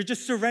Christ. You're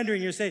just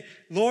surrendering. You're saying,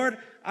 Lord,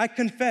 I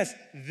confess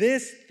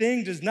this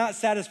thing does not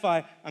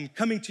satisfy. I'm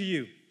coming to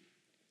you.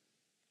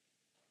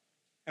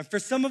 And for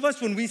some of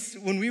us, when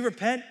we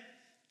repent,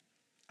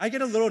 I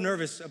get a little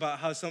nervous about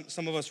how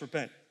some of us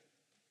repent.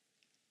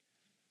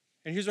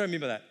 And here's what I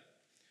mean by that.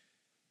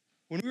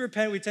 When we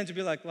repent, we tend to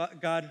be like,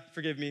 God,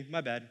 forgive me,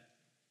 my bad.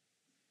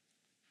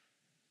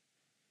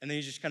 And then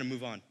you just kind of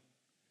move on.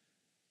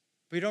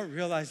 But you don't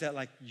realize that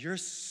like your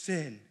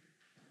sin,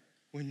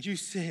 when you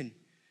sin,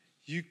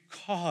 you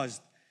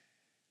caused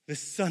the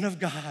Son of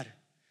God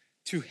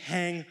to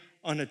hang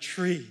on a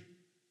tree.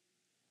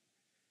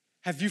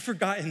 Have you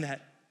forgotten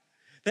that?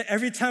 That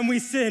every time we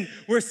sin,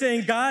 we're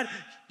saying, God,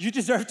 you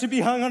deserve to be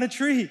hung on a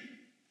tree.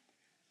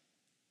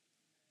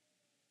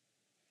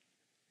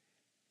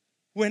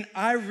 When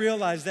I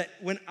realize that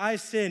when I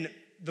sin,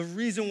 the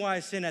reason why I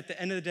sin at the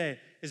end of the day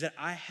is that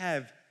I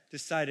have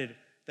decided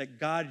that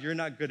God, you're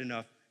not good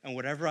enough, and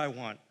whatever I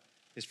want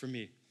is for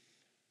me.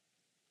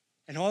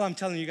 And all I'm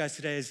telling you guys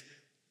today is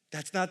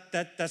that's not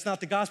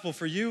the gospel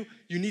for you.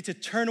 You need to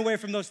turn away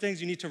from those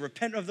things. You need to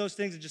repent of those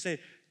things and just say,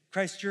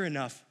 Christ, you're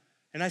enough,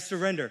 and I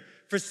surrender.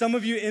 For some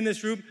of you in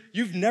this room,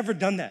 you've never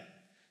done that.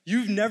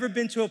 You've never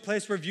been to a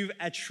place where you've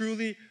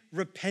truly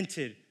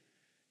repented.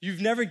 You've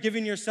never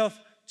given yourself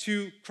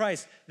to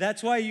Christ.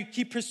 That's why you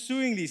keep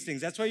pursuing these things.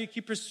 That's why you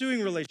keep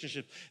pursuing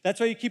relationships. That's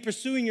why you keep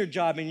pursuing your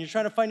job and you're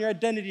trying to find your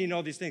identity in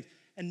all these things.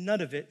 And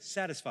none of it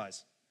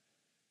satisfies.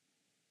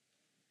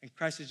 And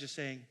Christ is just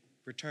saying,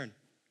 return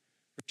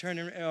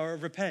or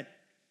repent.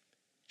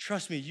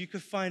 Trust me, you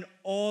could find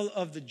all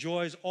of the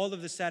joys, all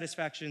of the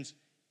satisfactions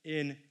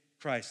in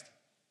Christ.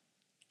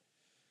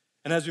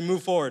 And as we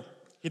move forward,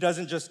 he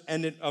doesn't just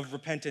end it of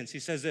repentance. He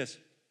says this.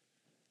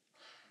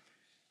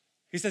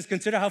 He says,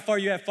 consider how far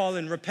you have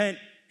fallen, repent,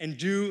 and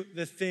do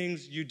the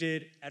things you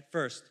did at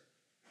first.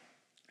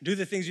 Do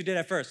the things you did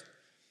at first.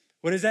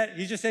 What is that?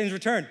 He's just saying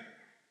return.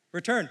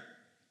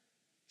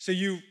 So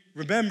you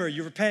remember,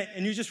 you repent,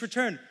 and you just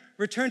return.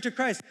 Return to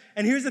Christ.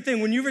 And here's the thing,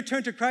 when you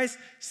return to Christ,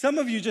 some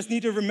of you just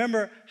need to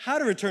remember how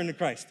to return to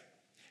Christ,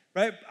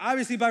 right?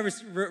 Obviously by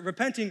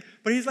repenting,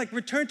 but he's like,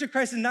 return to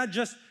Christ and not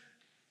just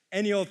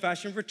any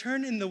old-fashioned,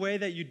 return in the way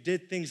that you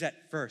did things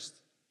at first.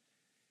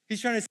 He's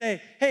trying to say,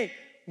 hey,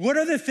 what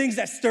are the things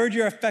that stirred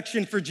your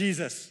affection for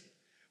Jesus?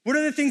 What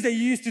are the things that you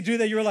used to do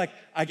that you were like,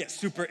 I get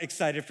super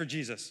excited for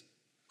Jesus?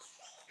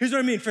 Here's what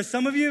I mean. For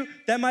some of you,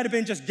 that might have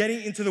been just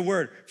getting into the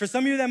word. For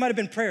some of you, that might have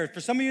been prayer.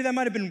 For some of you, that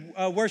might have been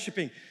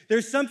worshiping.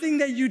 There's something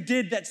that you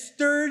did that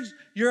stirs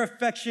your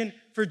affection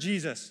for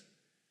Jesus.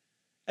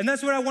 And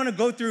that's what I want to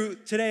go through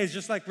today is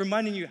just like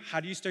reminding you, how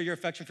do you stir your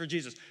affection for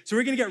Jesus? So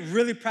we're going to get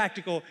really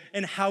practical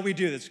in how we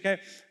do this, okay?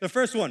 The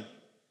first one,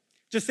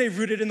 just say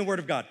rooted in the Word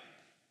of God.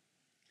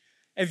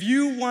 If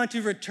you want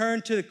to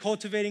return to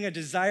cultivating a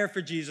desire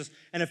for Jesus,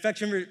 an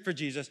affection for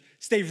Jesus,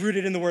 stay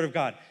rooted in the Word of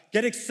God.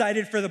 Get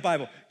excited for the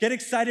Bible. Get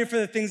excited for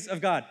the things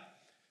of God.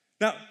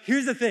 Now,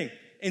 here's the thing.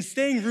 In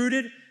staying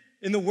rooted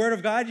in the Word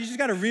of God, you just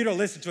gotta read or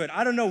listen to it.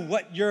 I don't know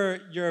what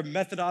your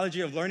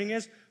methodology of learning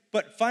is,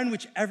 but find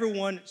whichever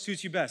one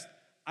suits you best.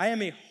 I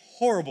am a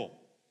horrible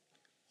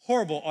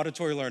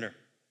auditory learner.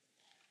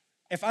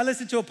 If I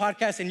listen to a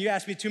podcast and you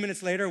ask me 2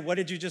 minutes later, what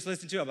did you just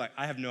listen to? I'm like,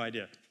 I have no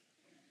idea.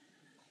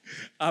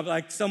 I'm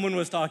like, someone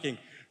was talking,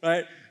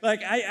 right?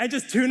 Like, I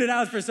just tune it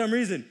out for some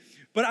reason.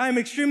 But I'm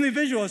extremely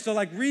visual, so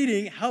like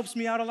reading helps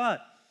me out a lot.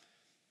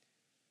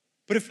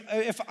 But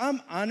if I'm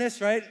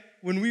honest, right,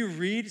 when we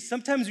read,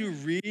 sometimes we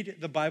read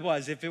the Bible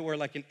as if it were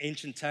like an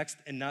ancient text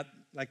and not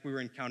like we were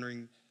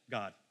encountering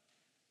God.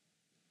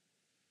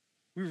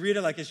 We read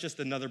it like it's just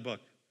another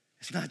book.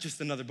 It's not just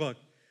another book.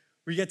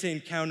 We get to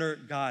encounter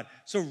God.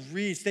 So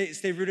read,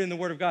 stay rooted in the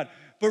Word of God.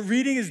 But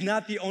reading is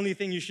not the only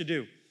thing you should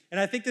do. And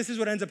I think this is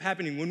what ends up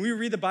happening. When we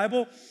read the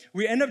Bible,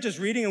 we end up just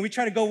reading and we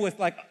try to go with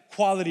like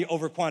quality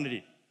over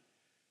quantity.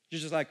 You're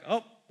just like,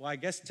 oh, well, I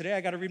guess today I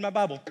gotta read my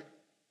Bible.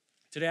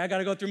 Today I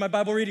gotta go through my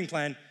Bible reading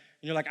plan. And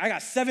you're like, I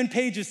got 7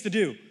 pages to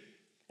do.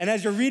 And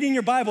as you're reading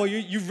your Bible,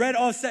 you've read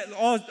all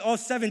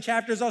 7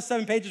 chapters, all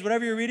 7 pages,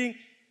 whatever you're reading.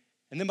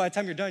 And then by the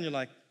time you're done, you're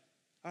like,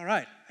 all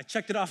right, I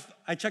checked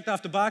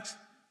off the box,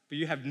 but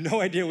you have no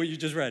idea what you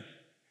just read.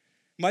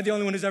 Am I the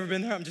only one who's ever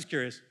been there? I'm just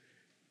curious.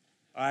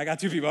 All right, I got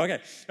 2 people,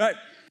 okay. All right.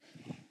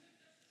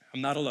 I'm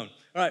not alone.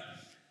 All right.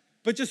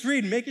 But just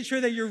read, making sure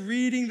that you're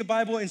reading the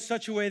Bible in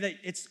such a way that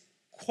it's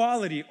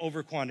quality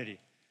over quantity,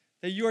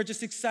 that you are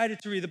just excited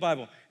to read the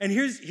Bible. And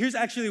here's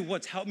actually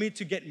what's helped me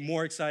to get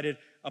more excited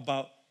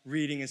about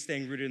reading and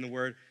staying rooted in the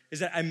Word, is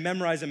that I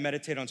memorize and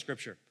meditate on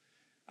Scripture.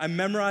 I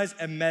memorize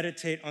and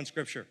meditate on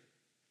Scripture.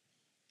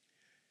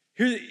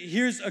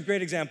 Here's a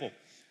great example.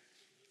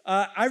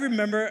 I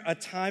remember a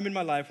time in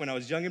my life when I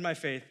was young in my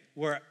faith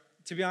where,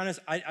 to be honest,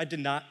 I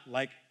did not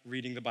like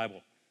reading the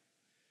Bible.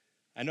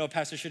 I know a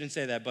pastor shouldn't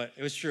say that, but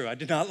it was true. I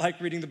did not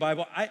like reading the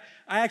Bible. I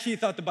actually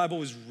thought the Bible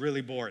was really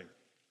boring.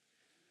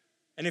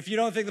 And if you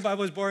don't think the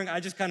Bible is boring,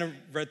 I just kind of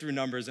read through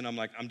Numbers and I'm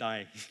like, I'm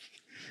dying.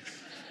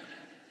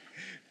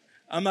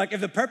 I'm like, if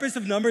the purpose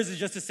of Numbers is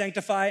just to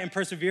sanctify and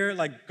persevere,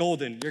 like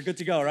golden, you're good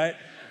to go, right?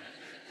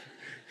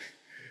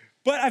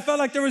 But I felt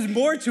like there was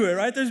more to it,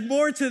 right? There's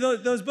more to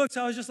those books.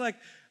 I was just like,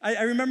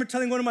 I remember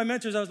telling one of my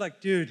mentors, I was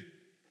like, dude,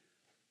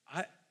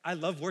 I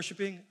love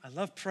worshiping. I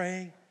love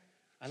praying.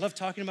 I love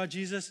talking about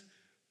Jesus.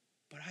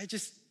 But I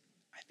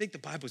think the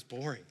Bible's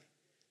boring.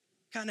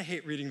 Kind of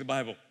hate reading the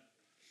Bible.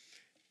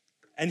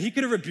 And he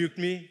could have rebuked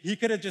me. He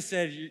could have just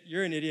said,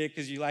 you're an idiot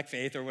because you lack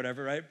faith or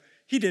whatever, right?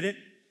 He didn't.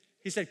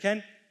 He said,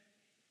 Ken,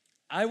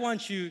 I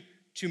want you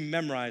to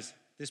memorize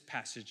this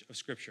passage of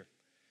Scripture.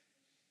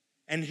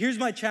 And here's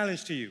my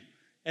challenge to you.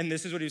 And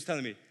this is what he was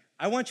telling me.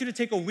 I want you to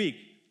take a week.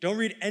 Don't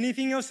read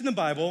anything else in the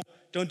Bible.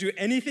 Don't do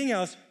anything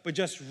else, but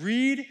just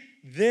read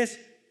this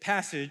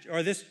passage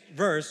or this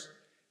verse,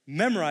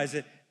 memorize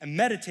it, and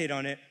meditate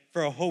on it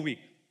for a whole week.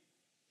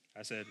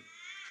 I said,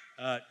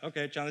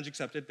 okay, challenge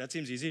accepted. That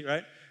seems easy,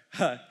 right?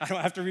 I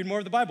don't have to read more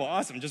of the Bible.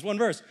 Awesome, just one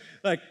verse.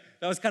 Like,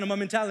 that was kind of my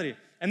mentality.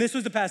 And this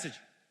was the passage.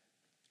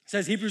 It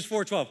says, Hebrews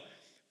 4:12,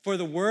 for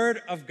the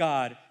word of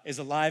God is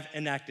alive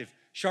and active,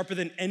 sharper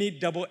than any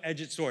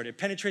double-edged sword. It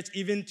penetrates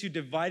even to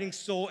dividing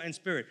soul and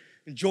spirit,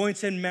 and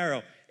joints and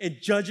marrow.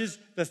 It judges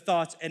the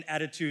thoughts and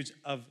attitudes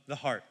of the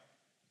heart.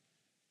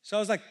 So I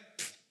was like,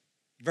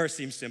 verse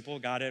seems simple,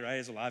 got it, right?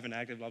 It's alive and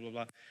active, blah, blah,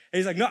 blah. And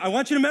he's like, no, I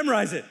want you to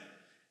memorize it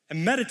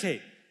and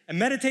meditate. And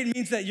meditate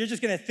means that you're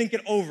just gonna think it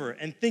over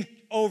and think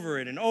over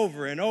it and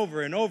over and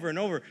over and over and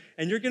over.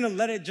 And you're gonna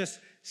let it just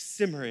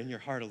simmer in your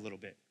heart a little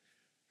bit,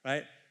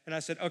 right? And I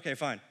said, okay,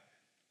 fine.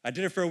 I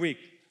did it for a week.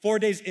 4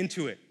 days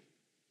into it,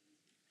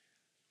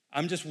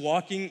 I'm just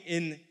walking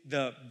in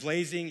the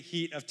blazing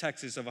heat of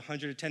Texas of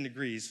 110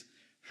 degrees,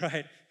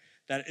 right?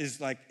 That is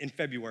like in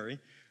February.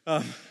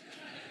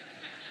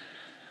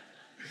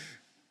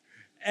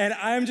 And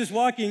I'm just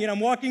walking, and I'm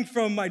walking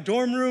from my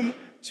dorm room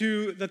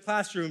to the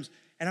classrooms,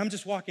 and I'm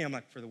just walking. I'm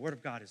like, for the word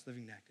of God is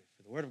living and active.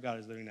 For the word of God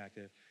is living and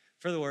active.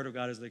 For the word of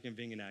God is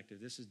living and active.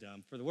 This is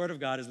dumb. For the word of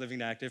God is living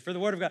and active. For the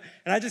word of God.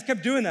 And I just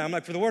kept doing that. I'm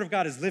like, for the word of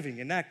God is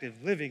living and active,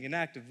 living and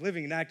active,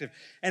 living and active.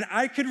 And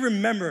I could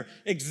remember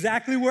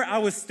exactly where I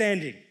was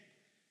standing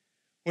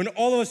when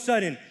all of a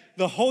sudden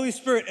the Holy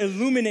Spirit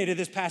illuminated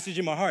this passage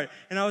in my heart.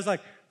 And I was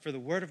like, for the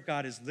word of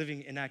God is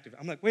living and active.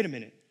 I'm like, wait a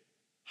minute.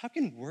 How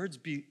can words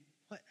be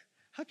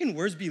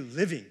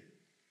living?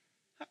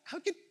 How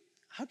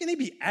can they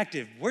be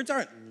active? Words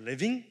aren't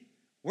living.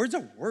 Words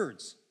are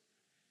words.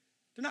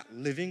 They're not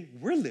living.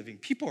 We're living.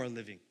 People are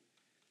living.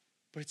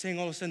 But it's saying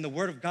all of a sudden the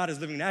word of God is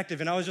living and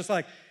active. And I was just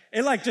like,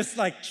 it just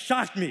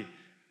shocked me.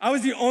 I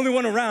was the only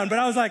one around, but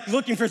I was like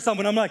looking for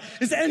someone. I'm like,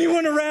 is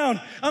anyone around?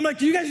 I'm like,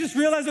 do you guys just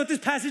realize what this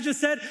passage just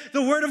said?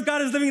 The word of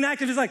God is living and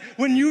active. It's like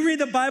when you read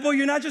the Bible,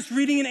 you're not just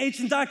reading an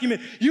ancient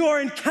document. You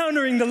are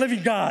encountering the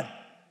living God.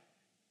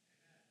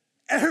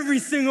 Every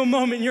single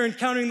moment you're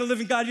encountering the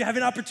living God, you have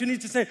an opportunity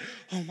to say,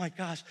 oh my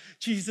gosh,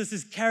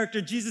 Jesus'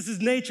 character, Jesus'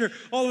 nature,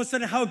 all of a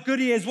sudden how good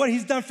he is, what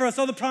he's done for us,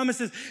 all the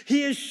promises.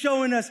 He is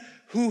showing us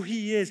who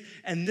he is.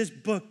 And this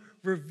book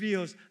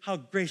reveals how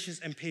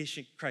gracious and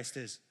patient Christ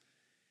is.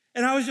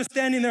 And I was just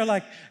standing there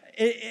like,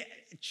 it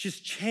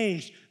just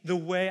changed the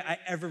way I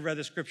ever read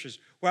the scriptures,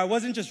 where I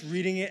wasn't just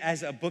reading it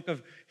as a book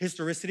of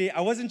historicity.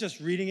 I wasn't just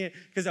reading it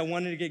because I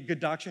wanted to get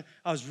good doctrine.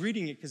 I was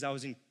reading it because I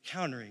was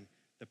encountering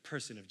the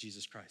person of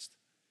Jesus Christ.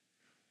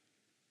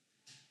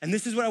 And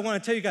this is what I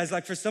want to tell you guys.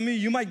 Like for some of you,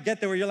 you might get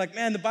there where you're like,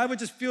 man, the Bible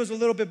just feels a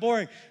little bit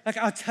boring. Like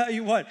I'll tell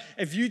you what,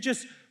 if you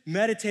just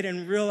meditate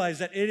and realize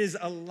that it is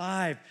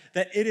alive,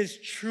 that it is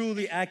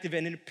truly active,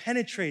 and it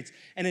penetrates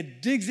and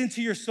it digs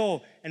into your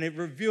soul and it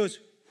reveals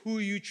who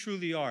you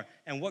truly are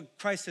and what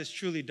Christ has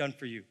truly done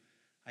for you,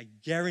 I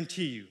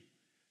guarantee you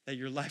that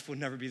your life will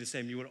never be the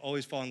same. You would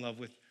always fall in love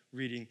with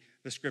reading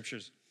the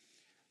scriptures.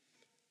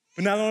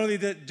 But not only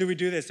do we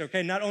do this,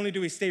 okay? Not only do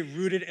we stay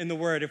rooted in the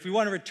word, if we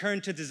want to return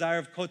to desire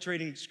of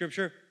cultivating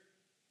scripture,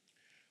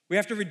 we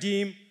have to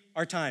redeem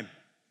our time.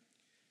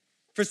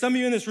 For some of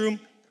you in this room,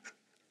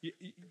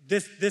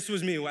 this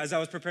was me as I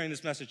was preparing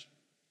this message.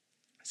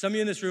 Some of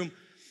you in this room,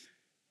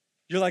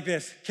 you're like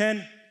this,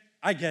 Ken,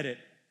 I get it.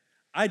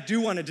 I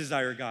do want to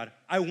desire God.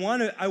 I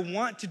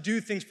want to do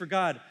things for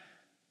God.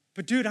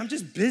 But dude, I'm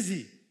just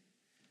busy.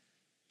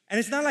 And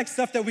it's not like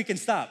stuff that we can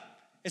stop.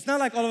 It's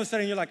not like all of a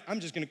sudden you're like, I'm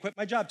just gonna quit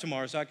my job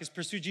tomorrow so I can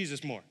pursue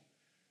Jesus more,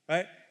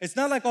 right? It's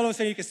not like all of a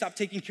sudden you can stop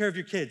taking care of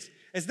your kids.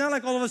 It's not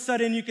like all of a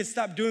sudden you can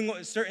stop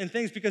doing certain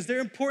things because they're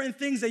important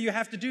things that you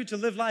have to do to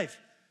live life.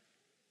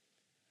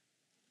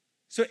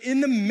 So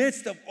in the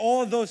midst of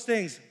all of those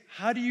things,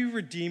 how do you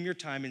redeem your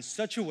time in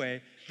such a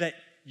way that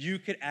you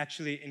could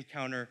actually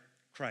encounter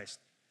Christ?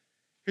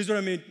 Here's what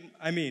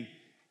I mean.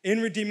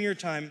 In redeeming your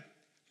time,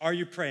 are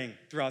you praying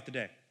throughout the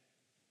day?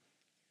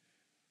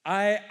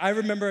 I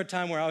remember a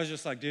time where I was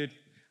just like, dude,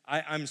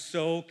 I'm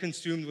so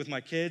consumed with my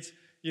kids.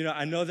 You know,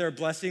 I know they're a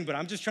blessing, but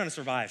I'm just trying to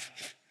survive.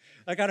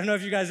 Like, I don't know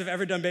if you guys have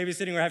ever done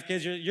babysitting or have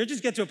kids. You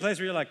just get to a place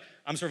where you're like,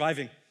 I'm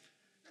surviving.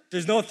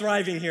 There's no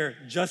thriving here,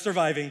 just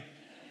surviving.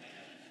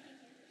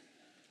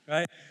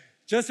 Right?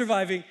 Just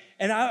surviving.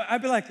 And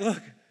I'd be like,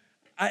 look,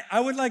 I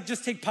would like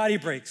just take potty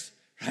breaks,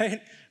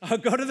 right? I'll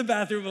go to the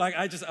bathroom, like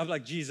I'm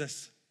like,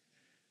 Jesus,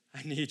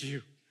 I need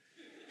you.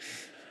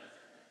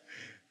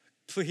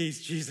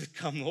 Please, Jesus,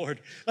 come, Lord.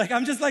 Like,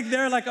 I'm just like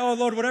there, like, oh,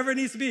 Lord, whatever it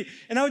needs to be.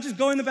 And I would just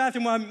go in the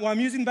bathroom while I'm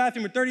using the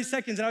bathroom for 30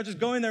 seconds, and I would just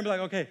go in there and be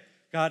like, okay,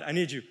 God, I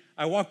need you.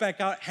 I walk back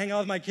out, hang out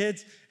with my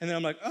kids, and then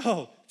I'm like,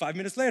 oh, 5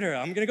 minutes later,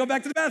 I'm gonna go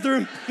back to the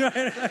bathroom.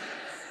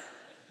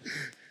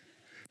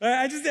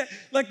 I just,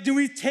 like, do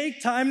we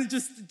take time to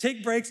just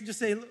take breaks and just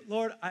say,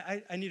 Lord,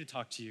 I need to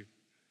talk to you.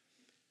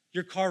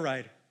 Your car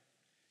ride.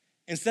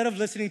 Instead of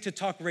listening to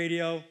talk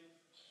radio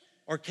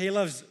or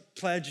Caleb's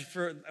pledge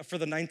for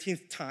the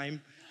 19th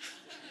time,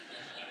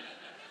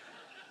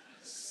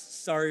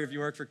 sorry if you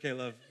work for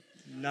Caleb,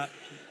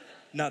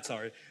 not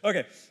sorry.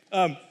 Okay,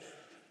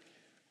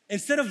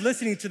 instead of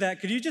listening to that,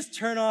 could you just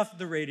turn off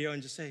the radio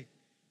and just say,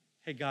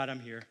 hey, God,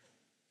 I'm here.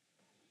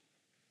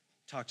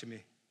 Talk to me.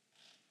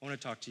 I wanna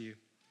talk to you.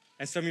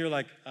 And some of you are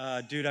like,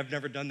 dude, I've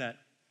never done that.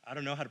 I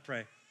don't know how to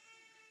pray.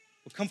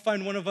 Well, come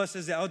find one of us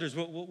as the elders.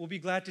 We'll be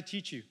glad to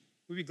teach you.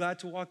 We'll be glad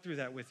to walk through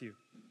that with you.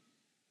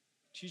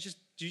 Do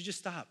you just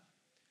stop?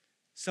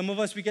 Some of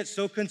us, we get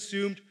so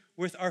consumed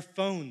with our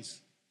phones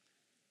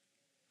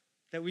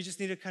that we just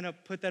need to kind of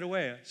put that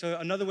away. So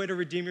another way to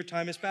redeem your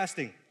time is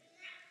fasting.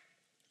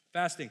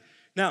 Fasting.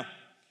 Now,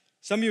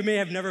 some of you may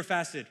have never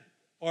fasted,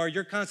 or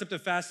your concept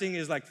of fasting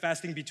is like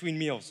fasting between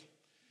meals.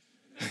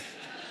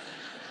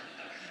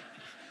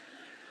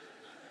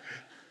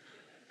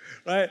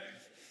 Right?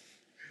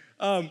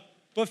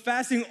 But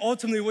fasting,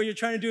 ultimately, what you're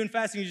trying to do in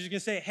fasting is you're gonna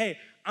say, hey,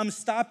 I'm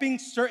stopping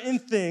certain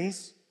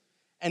things,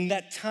 and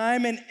that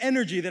time and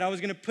energy that I was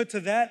gonna put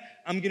to that,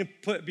 I'm gonna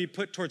be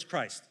put towards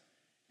Christ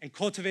and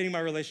cultivating my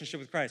relationship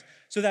with Christ.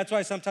 So that's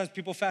why sometimes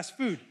people fast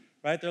food,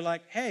 right? They're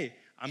like, hey,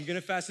 I'm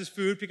gonna fast this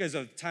food because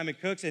of the time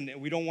it cooks, and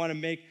we don't wanna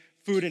make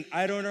food an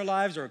idol in our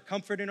lives or a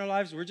comfort in our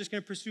lives. We're just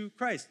gonna pursue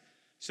Christ.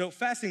 So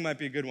fasting might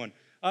be a good one.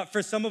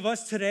 For some of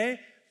us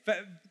today,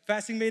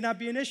 fasting may not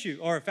be an issue,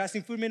 or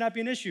fasting food may not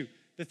be an issue.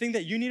 The thing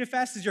that you need to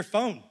fast is your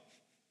phone.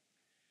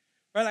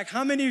 Right? Like,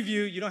 how many of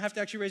you don't have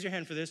to actually raise your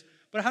hand for this,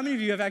 but how many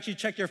of you have actually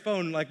checked your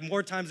phone like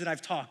more times than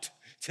I've talked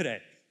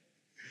today?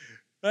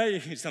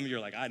 Right? Some of you are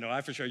like, I know,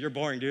 for sure. You're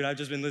boring, dude. I've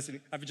just been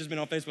listening. I've just been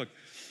on Facebook,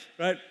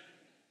 right?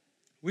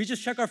 We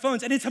just check our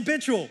phones, and it's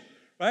habitual,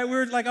 right?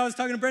 We're like, I was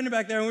talking to Brendan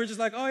back there, and we're just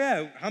like, oh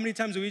yeah, how many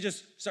times do we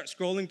just start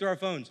scrolling through our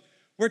phones?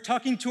 We're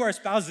talking to our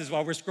spouses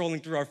while we're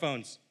scrolling through our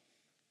phones.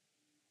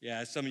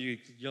 Yeah, some of you,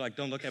 you're like,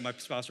 don't look at my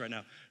spouse right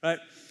now, right?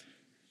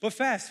 But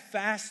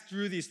fast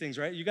through these things,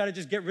 right? You gotta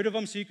just get rid of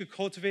them so you could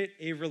cultivate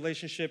a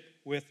relationship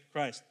with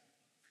Christ.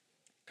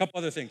 A couple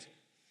other things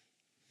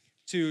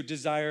to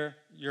desire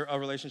a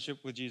relationship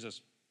with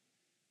Jesus.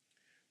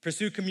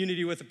 Pursue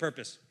community with a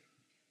purpose.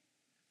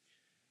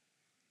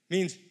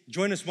 Means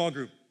join a small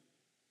group.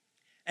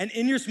 And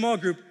in your small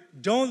group,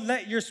 don't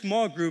let your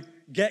small group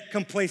get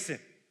complacent.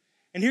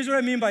 And here's what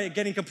I mean by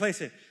getting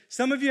complacent.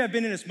 Some of you have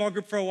been in a small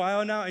group for a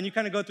while now, and you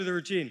kind of go through the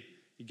routine.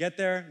 You get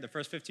there, the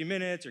first 15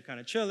 minutes, you're kind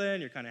of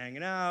chilling, you're kind of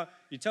hanging out,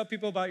 you tell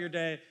people about your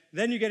day,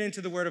 then you get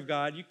into the Word of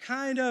God. You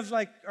kind of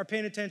like are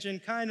paying attention,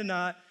 kind of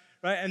not,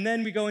 right? And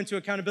then we go into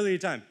accountability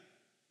time.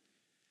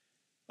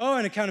 Oh,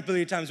 and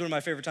accountability time is one of my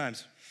favorite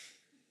times.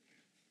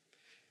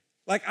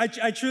 Like,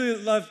 I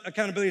truly love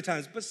accountability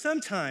times, but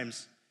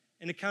sometimes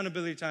in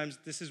accountability times,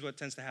 this is what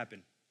tends to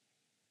happen.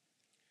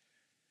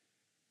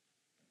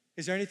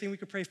 Is there anything we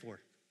could pray for?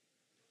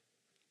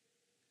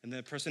 And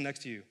the person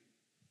next to you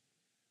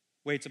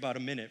waits about a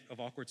minute of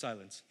awkward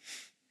silence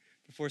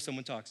before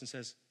someone talks and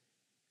says,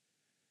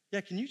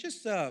 yeah, can you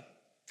just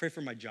pray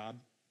for my job?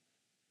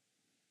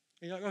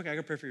 And you're like, okay, I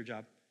can pray for your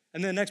job.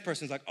 And then the next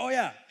person's like, oh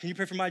yeah, can you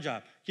pray for my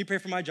job? Can you pray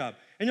for my job?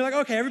 And you're like,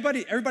 okay,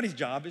 everybody's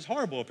job is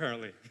horrible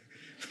apparently.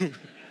 And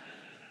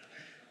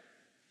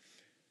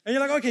you're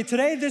like, okay,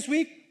 today, this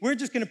week, we're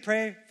just gonna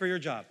pray for your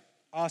job.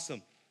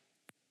 Awesome.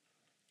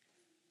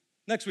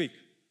 Next week,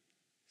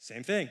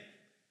 same thing.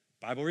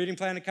 Bible reading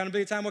plan,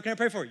 accountability time, what can I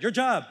pray for? Your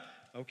job.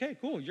 Okay,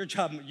 cool, your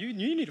job. You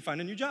need to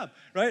find a new job,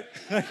 right?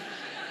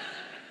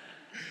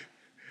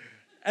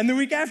 And the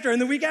week after,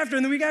 and the week after,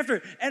 and the week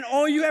after. And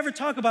all you ever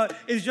talk about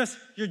is just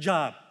your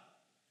job.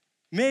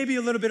 Maybe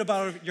a little bit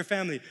about your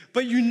family.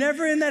 But you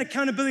never in that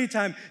accountability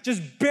time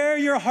just bare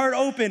your heart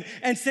open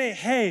and say,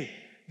 hey,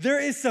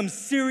 there is some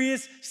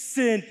serious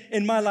sin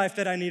in my life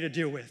that I need to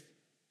deal with.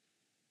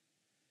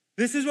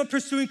 This is what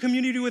pursuing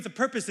community with a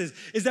purpose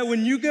is that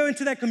when you go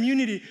into that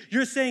community,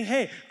 you're saying,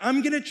 hey,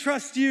 I'm gonna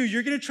trust you,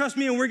 you're gonna trust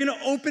me, and we're gonna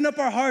open up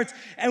our hearts,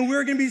 and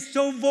we're gonna be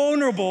so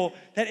vulnerable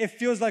that it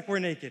feels like we're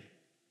naked.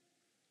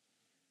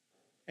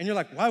 And you're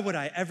like, why would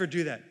I ever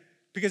do that?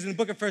 Because in the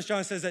book of 1 John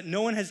it says that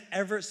no one has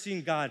ever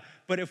seen God,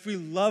 but if we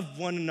love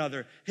one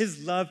another,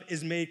 his love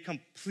is made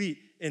complete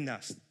in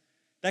us.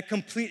 That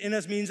complete in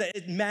us means that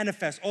it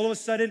manifests. All of a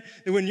sudden,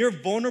 that when you're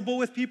vulnerable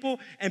with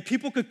people and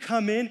people could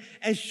come in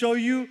and show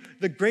you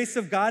the grace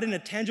of God in a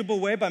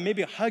tangible way by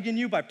maybe hugging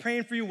you, by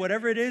praying for you,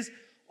 whatever it is,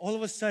 all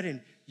of a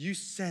sudden, you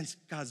sense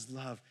God's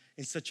love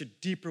in such a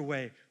deeper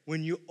way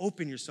when you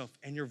open yourself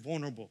and you're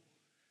vulnerable.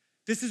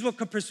 This is what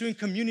pursuing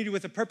community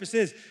with a purpose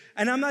is.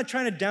 And I'm not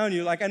trying to down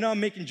you. Like, I know I'm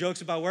making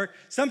jokes about work.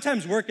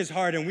 Sometimes work is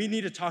hard and we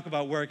need to talk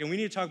about work and we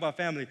need to talk about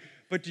family.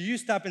 But do you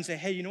stop and say,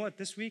 hey, you know what,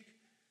 this week,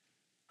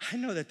 I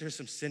know that there's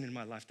some sin in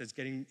my life that's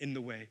getting in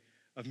the way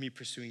of me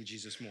pursuing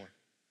Jesus more.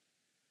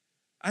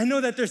 I know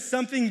that there's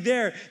something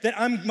there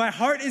that my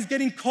heart is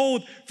getting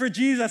cold for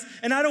Jesus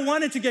and I don't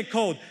want it to get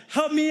cold.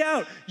 Help me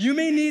out. You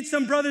may need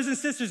some brothers and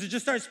sisters to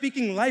just start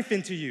speaking life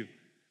into you.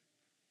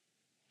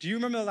 Do you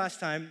remember the last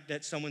time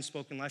that someone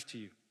spoke in life to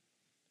you?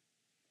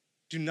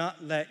 Do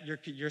not let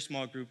your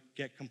small group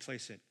get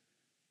complacent.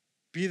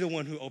 Be the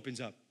one who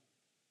opens up.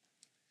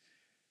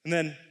 And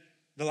then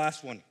the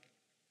last one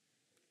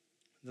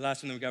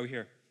that we got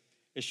here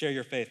is share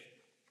your faith.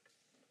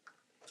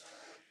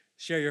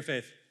 Share your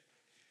faith.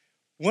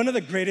 One of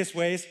the greatest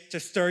ways to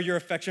stir your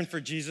affection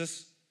for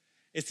Jesus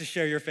is to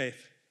share your faith.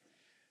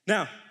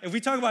 Now, if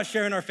we talk about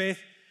sharing our faith,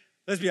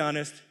 let's be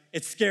honest,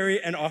 it's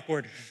scary and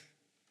awkward.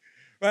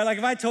 Right? Like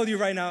if I told you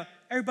right now,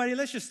 everybody,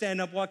 let's just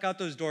stand up, walk out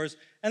those doors,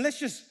 and let's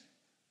just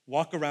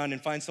walk around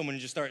and find someone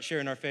and just start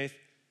sharing our faith,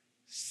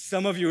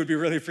 some of you would be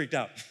really freaked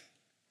out.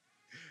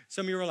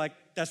 Some of you were like,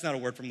 that's not a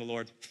word from the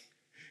Lord.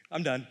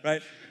 I'm done,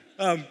 right?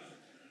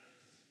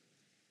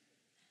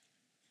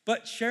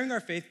 But sharing our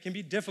faith can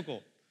be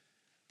difficult.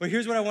 But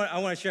here's what I want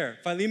to share.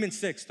 Philemon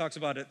 6 talks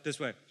about it this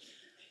way.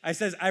 It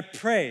says, I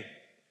pray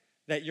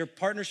that your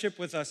partnership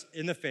with us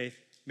in the faith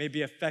may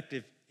be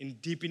effective in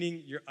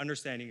deepening your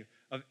understanding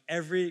of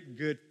every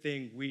good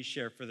thing we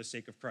share for the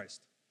sake of Christ.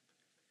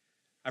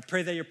 I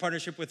pray that your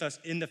partnership with us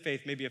in the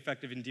faith may be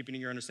effective in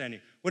deepening your understanding.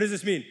 What does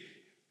this mean?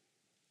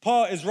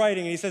 Paul is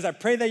writing and he says, I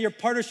pray that your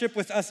partnership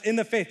with us in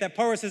the faith, that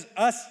part where it says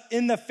us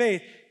in the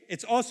faith,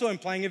 it's also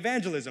implying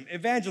evangelism,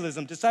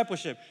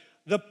 discipleship.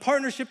 The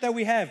partnership that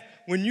we have,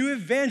 when you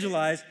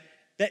evangelize,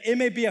 that it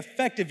may be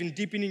effective in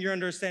deepening your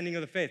understanding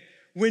of the faith.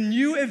 When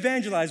you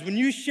evangelize, when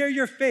you share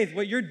your faith,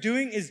 what you're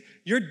doing is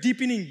you're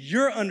deepening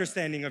your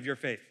understanding of your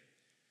faith.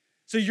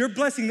 So you're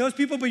blessing those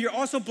people, but you're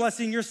also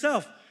blessing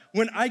yourself.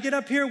 When I get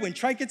up here, when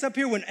Trike gets up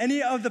here, when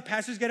any of the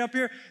pastors get up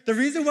here, the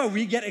reason why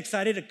we get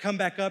excited to come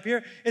back up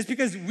here is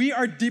because we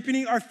are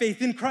deepening our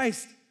faith in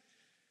Christ.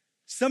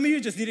 Some of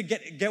you just need to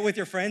get with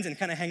your friends and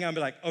kind of hang out and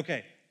be like,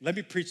 okay, let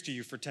me preach to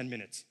you for 10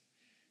 minutes.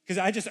 Because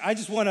I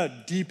just want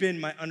to deepen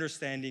my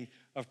understanding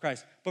of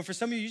Christ. But for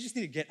some of you, you just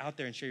need to get out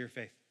there and share your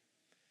faith.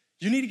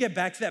 You need to get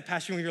back to that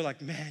passion where you're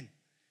like, man,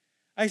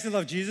 I used to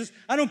love Jesus.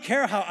 I don't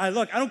care how I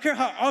look. I don't care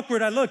how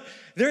awkward I look.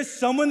 There's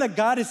someone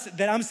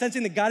that I'm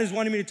sensing that God is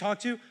wanting me to talk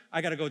to.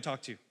 I got to go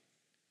talk to.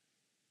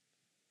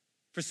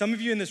 For some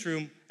of you in this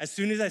room, as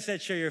soon as I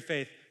said share your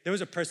faith, there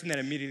was a person that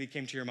immediately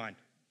came to your mind.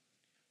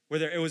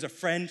 Whether it was a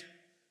friend,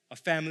 a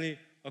family,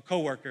 a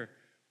coworker,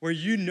 where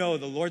you know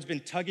the Lord's been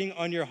tugging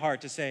on your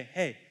heart to say,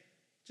 hey,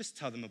 just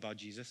tell them about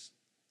Jesus.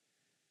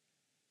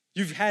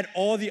 You've had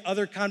all the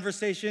other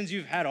conversations.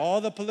 You've had all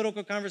the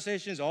political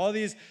conversations, all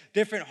these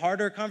different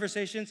harder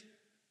conversations.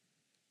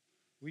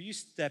 Will you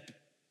step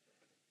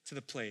to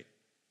the plate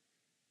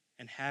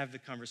and have the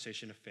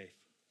conversation of faith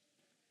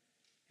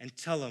and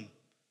tell them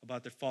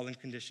about their fallen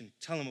condition?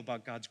 Tell them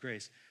about God's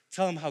grace.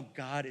 Tell them how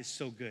God is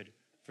so good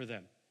for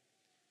them.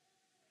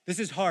 This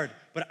is hard,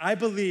 but I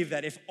believe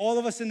that if all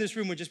of us in this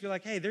room would just be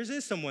like, hey, there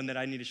is someone that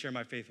I need to share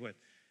my faith with.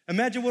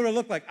 Imagine what it would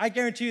look like. I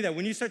guarantee you that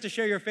when you start to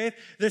share your faith,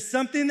 there's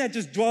something that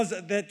just dwells,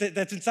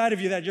 that's inside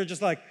of you that you're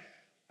just like,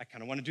 I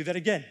kind of want to do that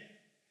again,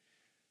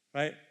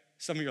 right?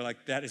 Some of you are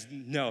like, that is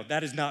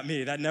not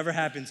me. That never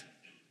happens.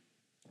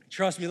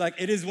 Trust me, like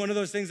it is one of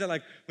those things that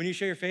like when you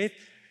share your faith,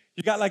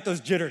 you got like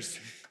those jitters.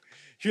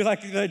 You're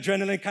like the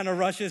adrenaline kind of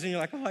rushes and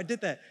you're like, oh, I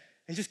did that.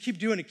 And just keep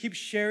doing it. Keep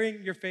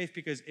sharing your faith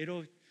because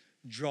it'll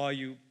draw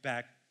you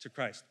back to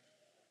Christ.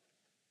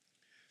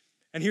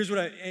 And here's what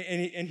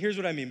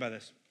I mean by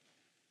this.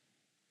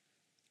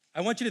 I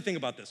want you to think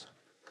about this.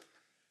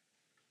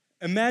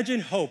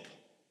 Imagine hope,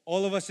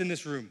 all of us in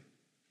this room.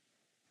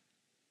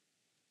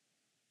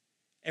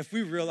 If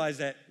we realize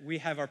that we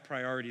have our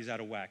priorities out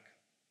of whack,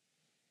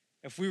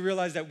 if we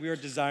realize that we are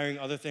desiring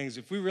other things,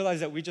 if we realize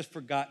that we just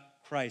forgot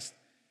Christ,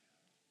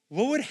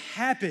 what would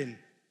happen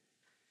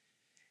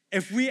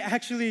if we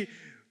actually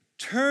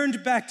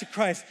turned back to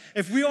Christ?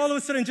 If we all of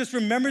a sudden just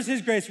remembers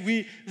his grace,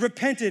 we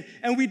repented,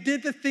 and we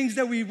did the things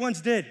that we once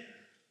did,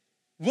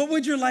 what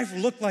would your life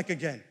look like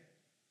again?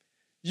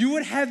 You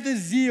would have the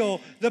zeal,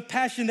 the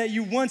passion that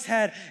you once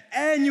had,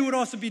 and you would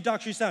also be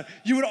doctrinally sound.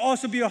 You would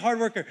also be a hard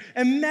worker.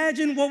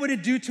 Imagine what would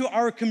it do to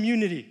our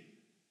community.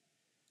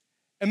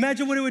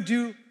 Imagine what it would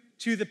do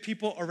to the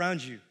people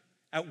around you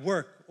at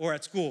work or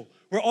at school,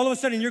 where all of a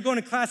sudden you're going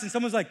to class and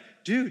someone's like,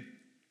 dude,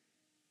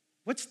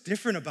 what's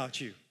different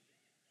about you?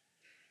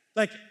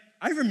 Like,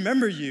 I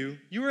remember you.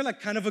 You were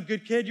like kind of a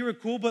good kid. You were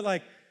cool, but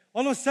like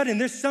all of a sudden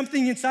there's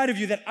something inside of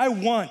you that I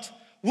want.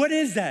 What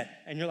is that?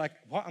 And you're like,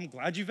 well, I'm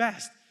glad you've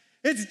asked.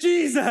 It's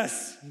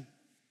Jesus,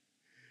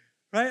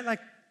 right?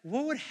 Like,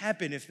 what would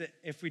happen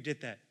if we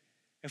did that?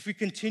 If we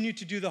continued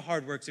to do the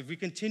hard works, if we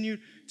continued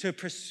to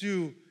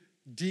pursue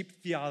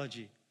deep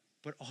theology,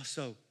 but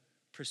also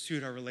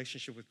pursued our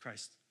relationship with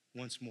Christ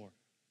once more.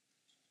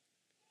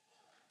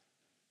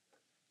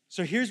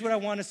 So here's what I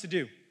want us to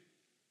do.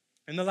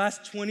 In the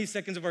last 20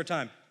 seconds of our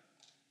time,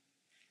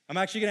 I'm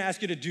actually gonna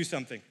ask you to do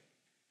something.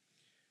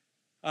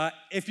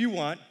 If you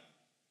want,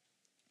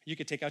 you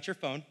could take out your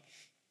phone.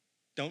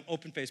 Don't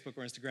open Facebook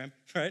or Instagram,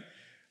 right?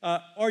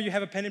 Or you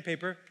have a pen and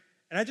paper,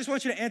 and I just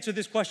want you to answer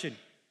this question.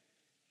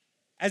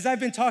 As I've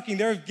been talking,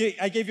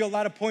 I gave you a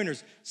lot of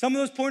pointers. Some of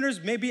those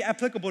pointers may be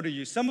applicable to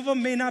you. Some of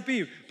them may not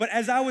be. But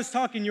as I was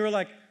talking, you were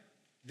like,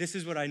 this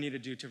is what I need to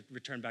do to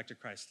return back to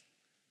Christ.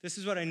 This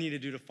is what I need to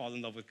do to fall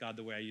in love with God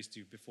the way I used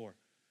to before.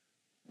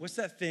 What's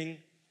that thing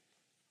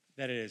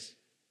that it is?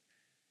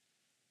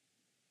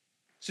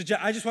 So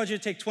I just want you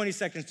to take 20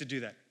 seconds to do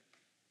that.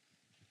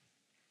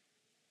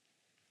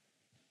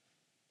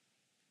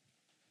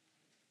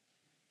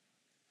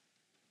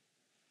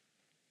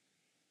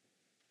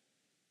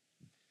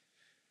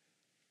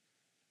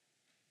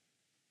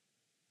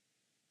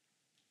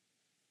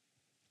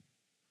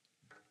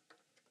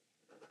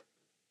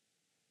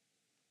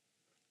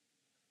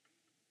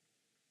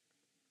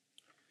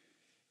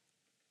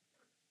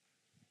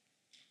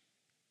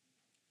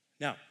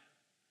 Now,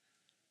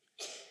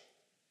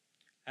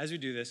 as we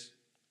do this,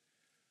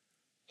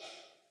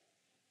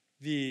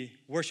 the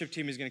worship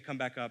team is going to come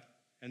back up,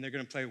 and they're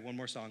going to play one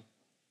more song.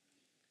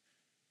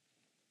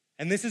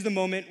 And this is the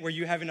moment where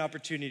you have an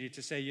opportunity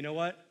to say, you know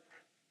what?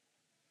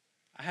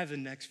 I have the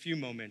next few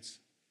moments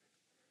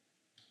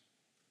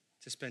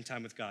to spend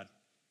time with God.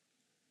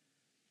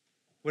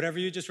 Whatever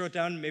you just wrote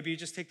down, maybe you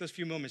just take those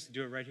few moments to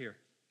do it right here.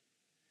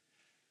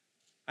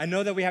 I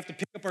know that we have to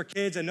pick up our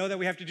kids. I know that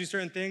we have to do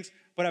certain things,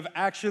 but I've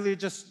actually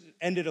just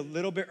ended a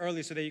little bit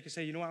early so that you can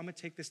say, you know what, I'm gonna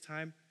take this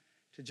time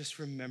to just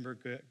remember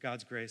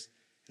God's grace.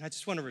 And I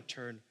just wanna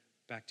return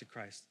back to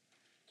Christ.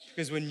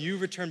 Because when you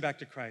return back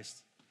to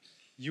Christ,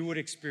 you would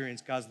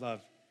experience God's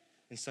love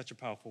in such a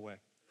powerful way.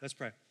 Let's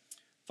pray.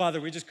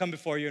 Father, we just come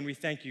before you and we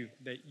thank you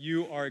that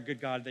you are a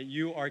good God, that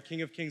you are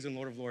King of Kings and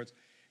Lord of Lords.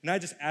 And I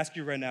just ask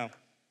you right now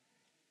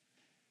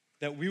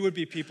that we would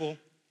be people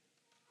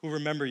who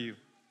remember you,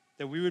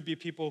 that we would be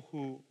people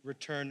who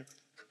return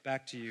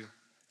back to you,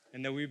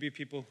 and that we would be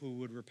people who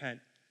would repent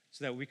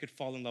so that we could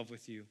fall in love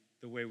with you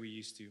the way we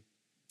used to.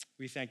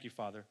 We thank you,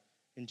 Father.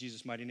 In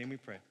Jesus' mighty name we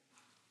pray.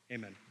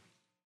 Amen.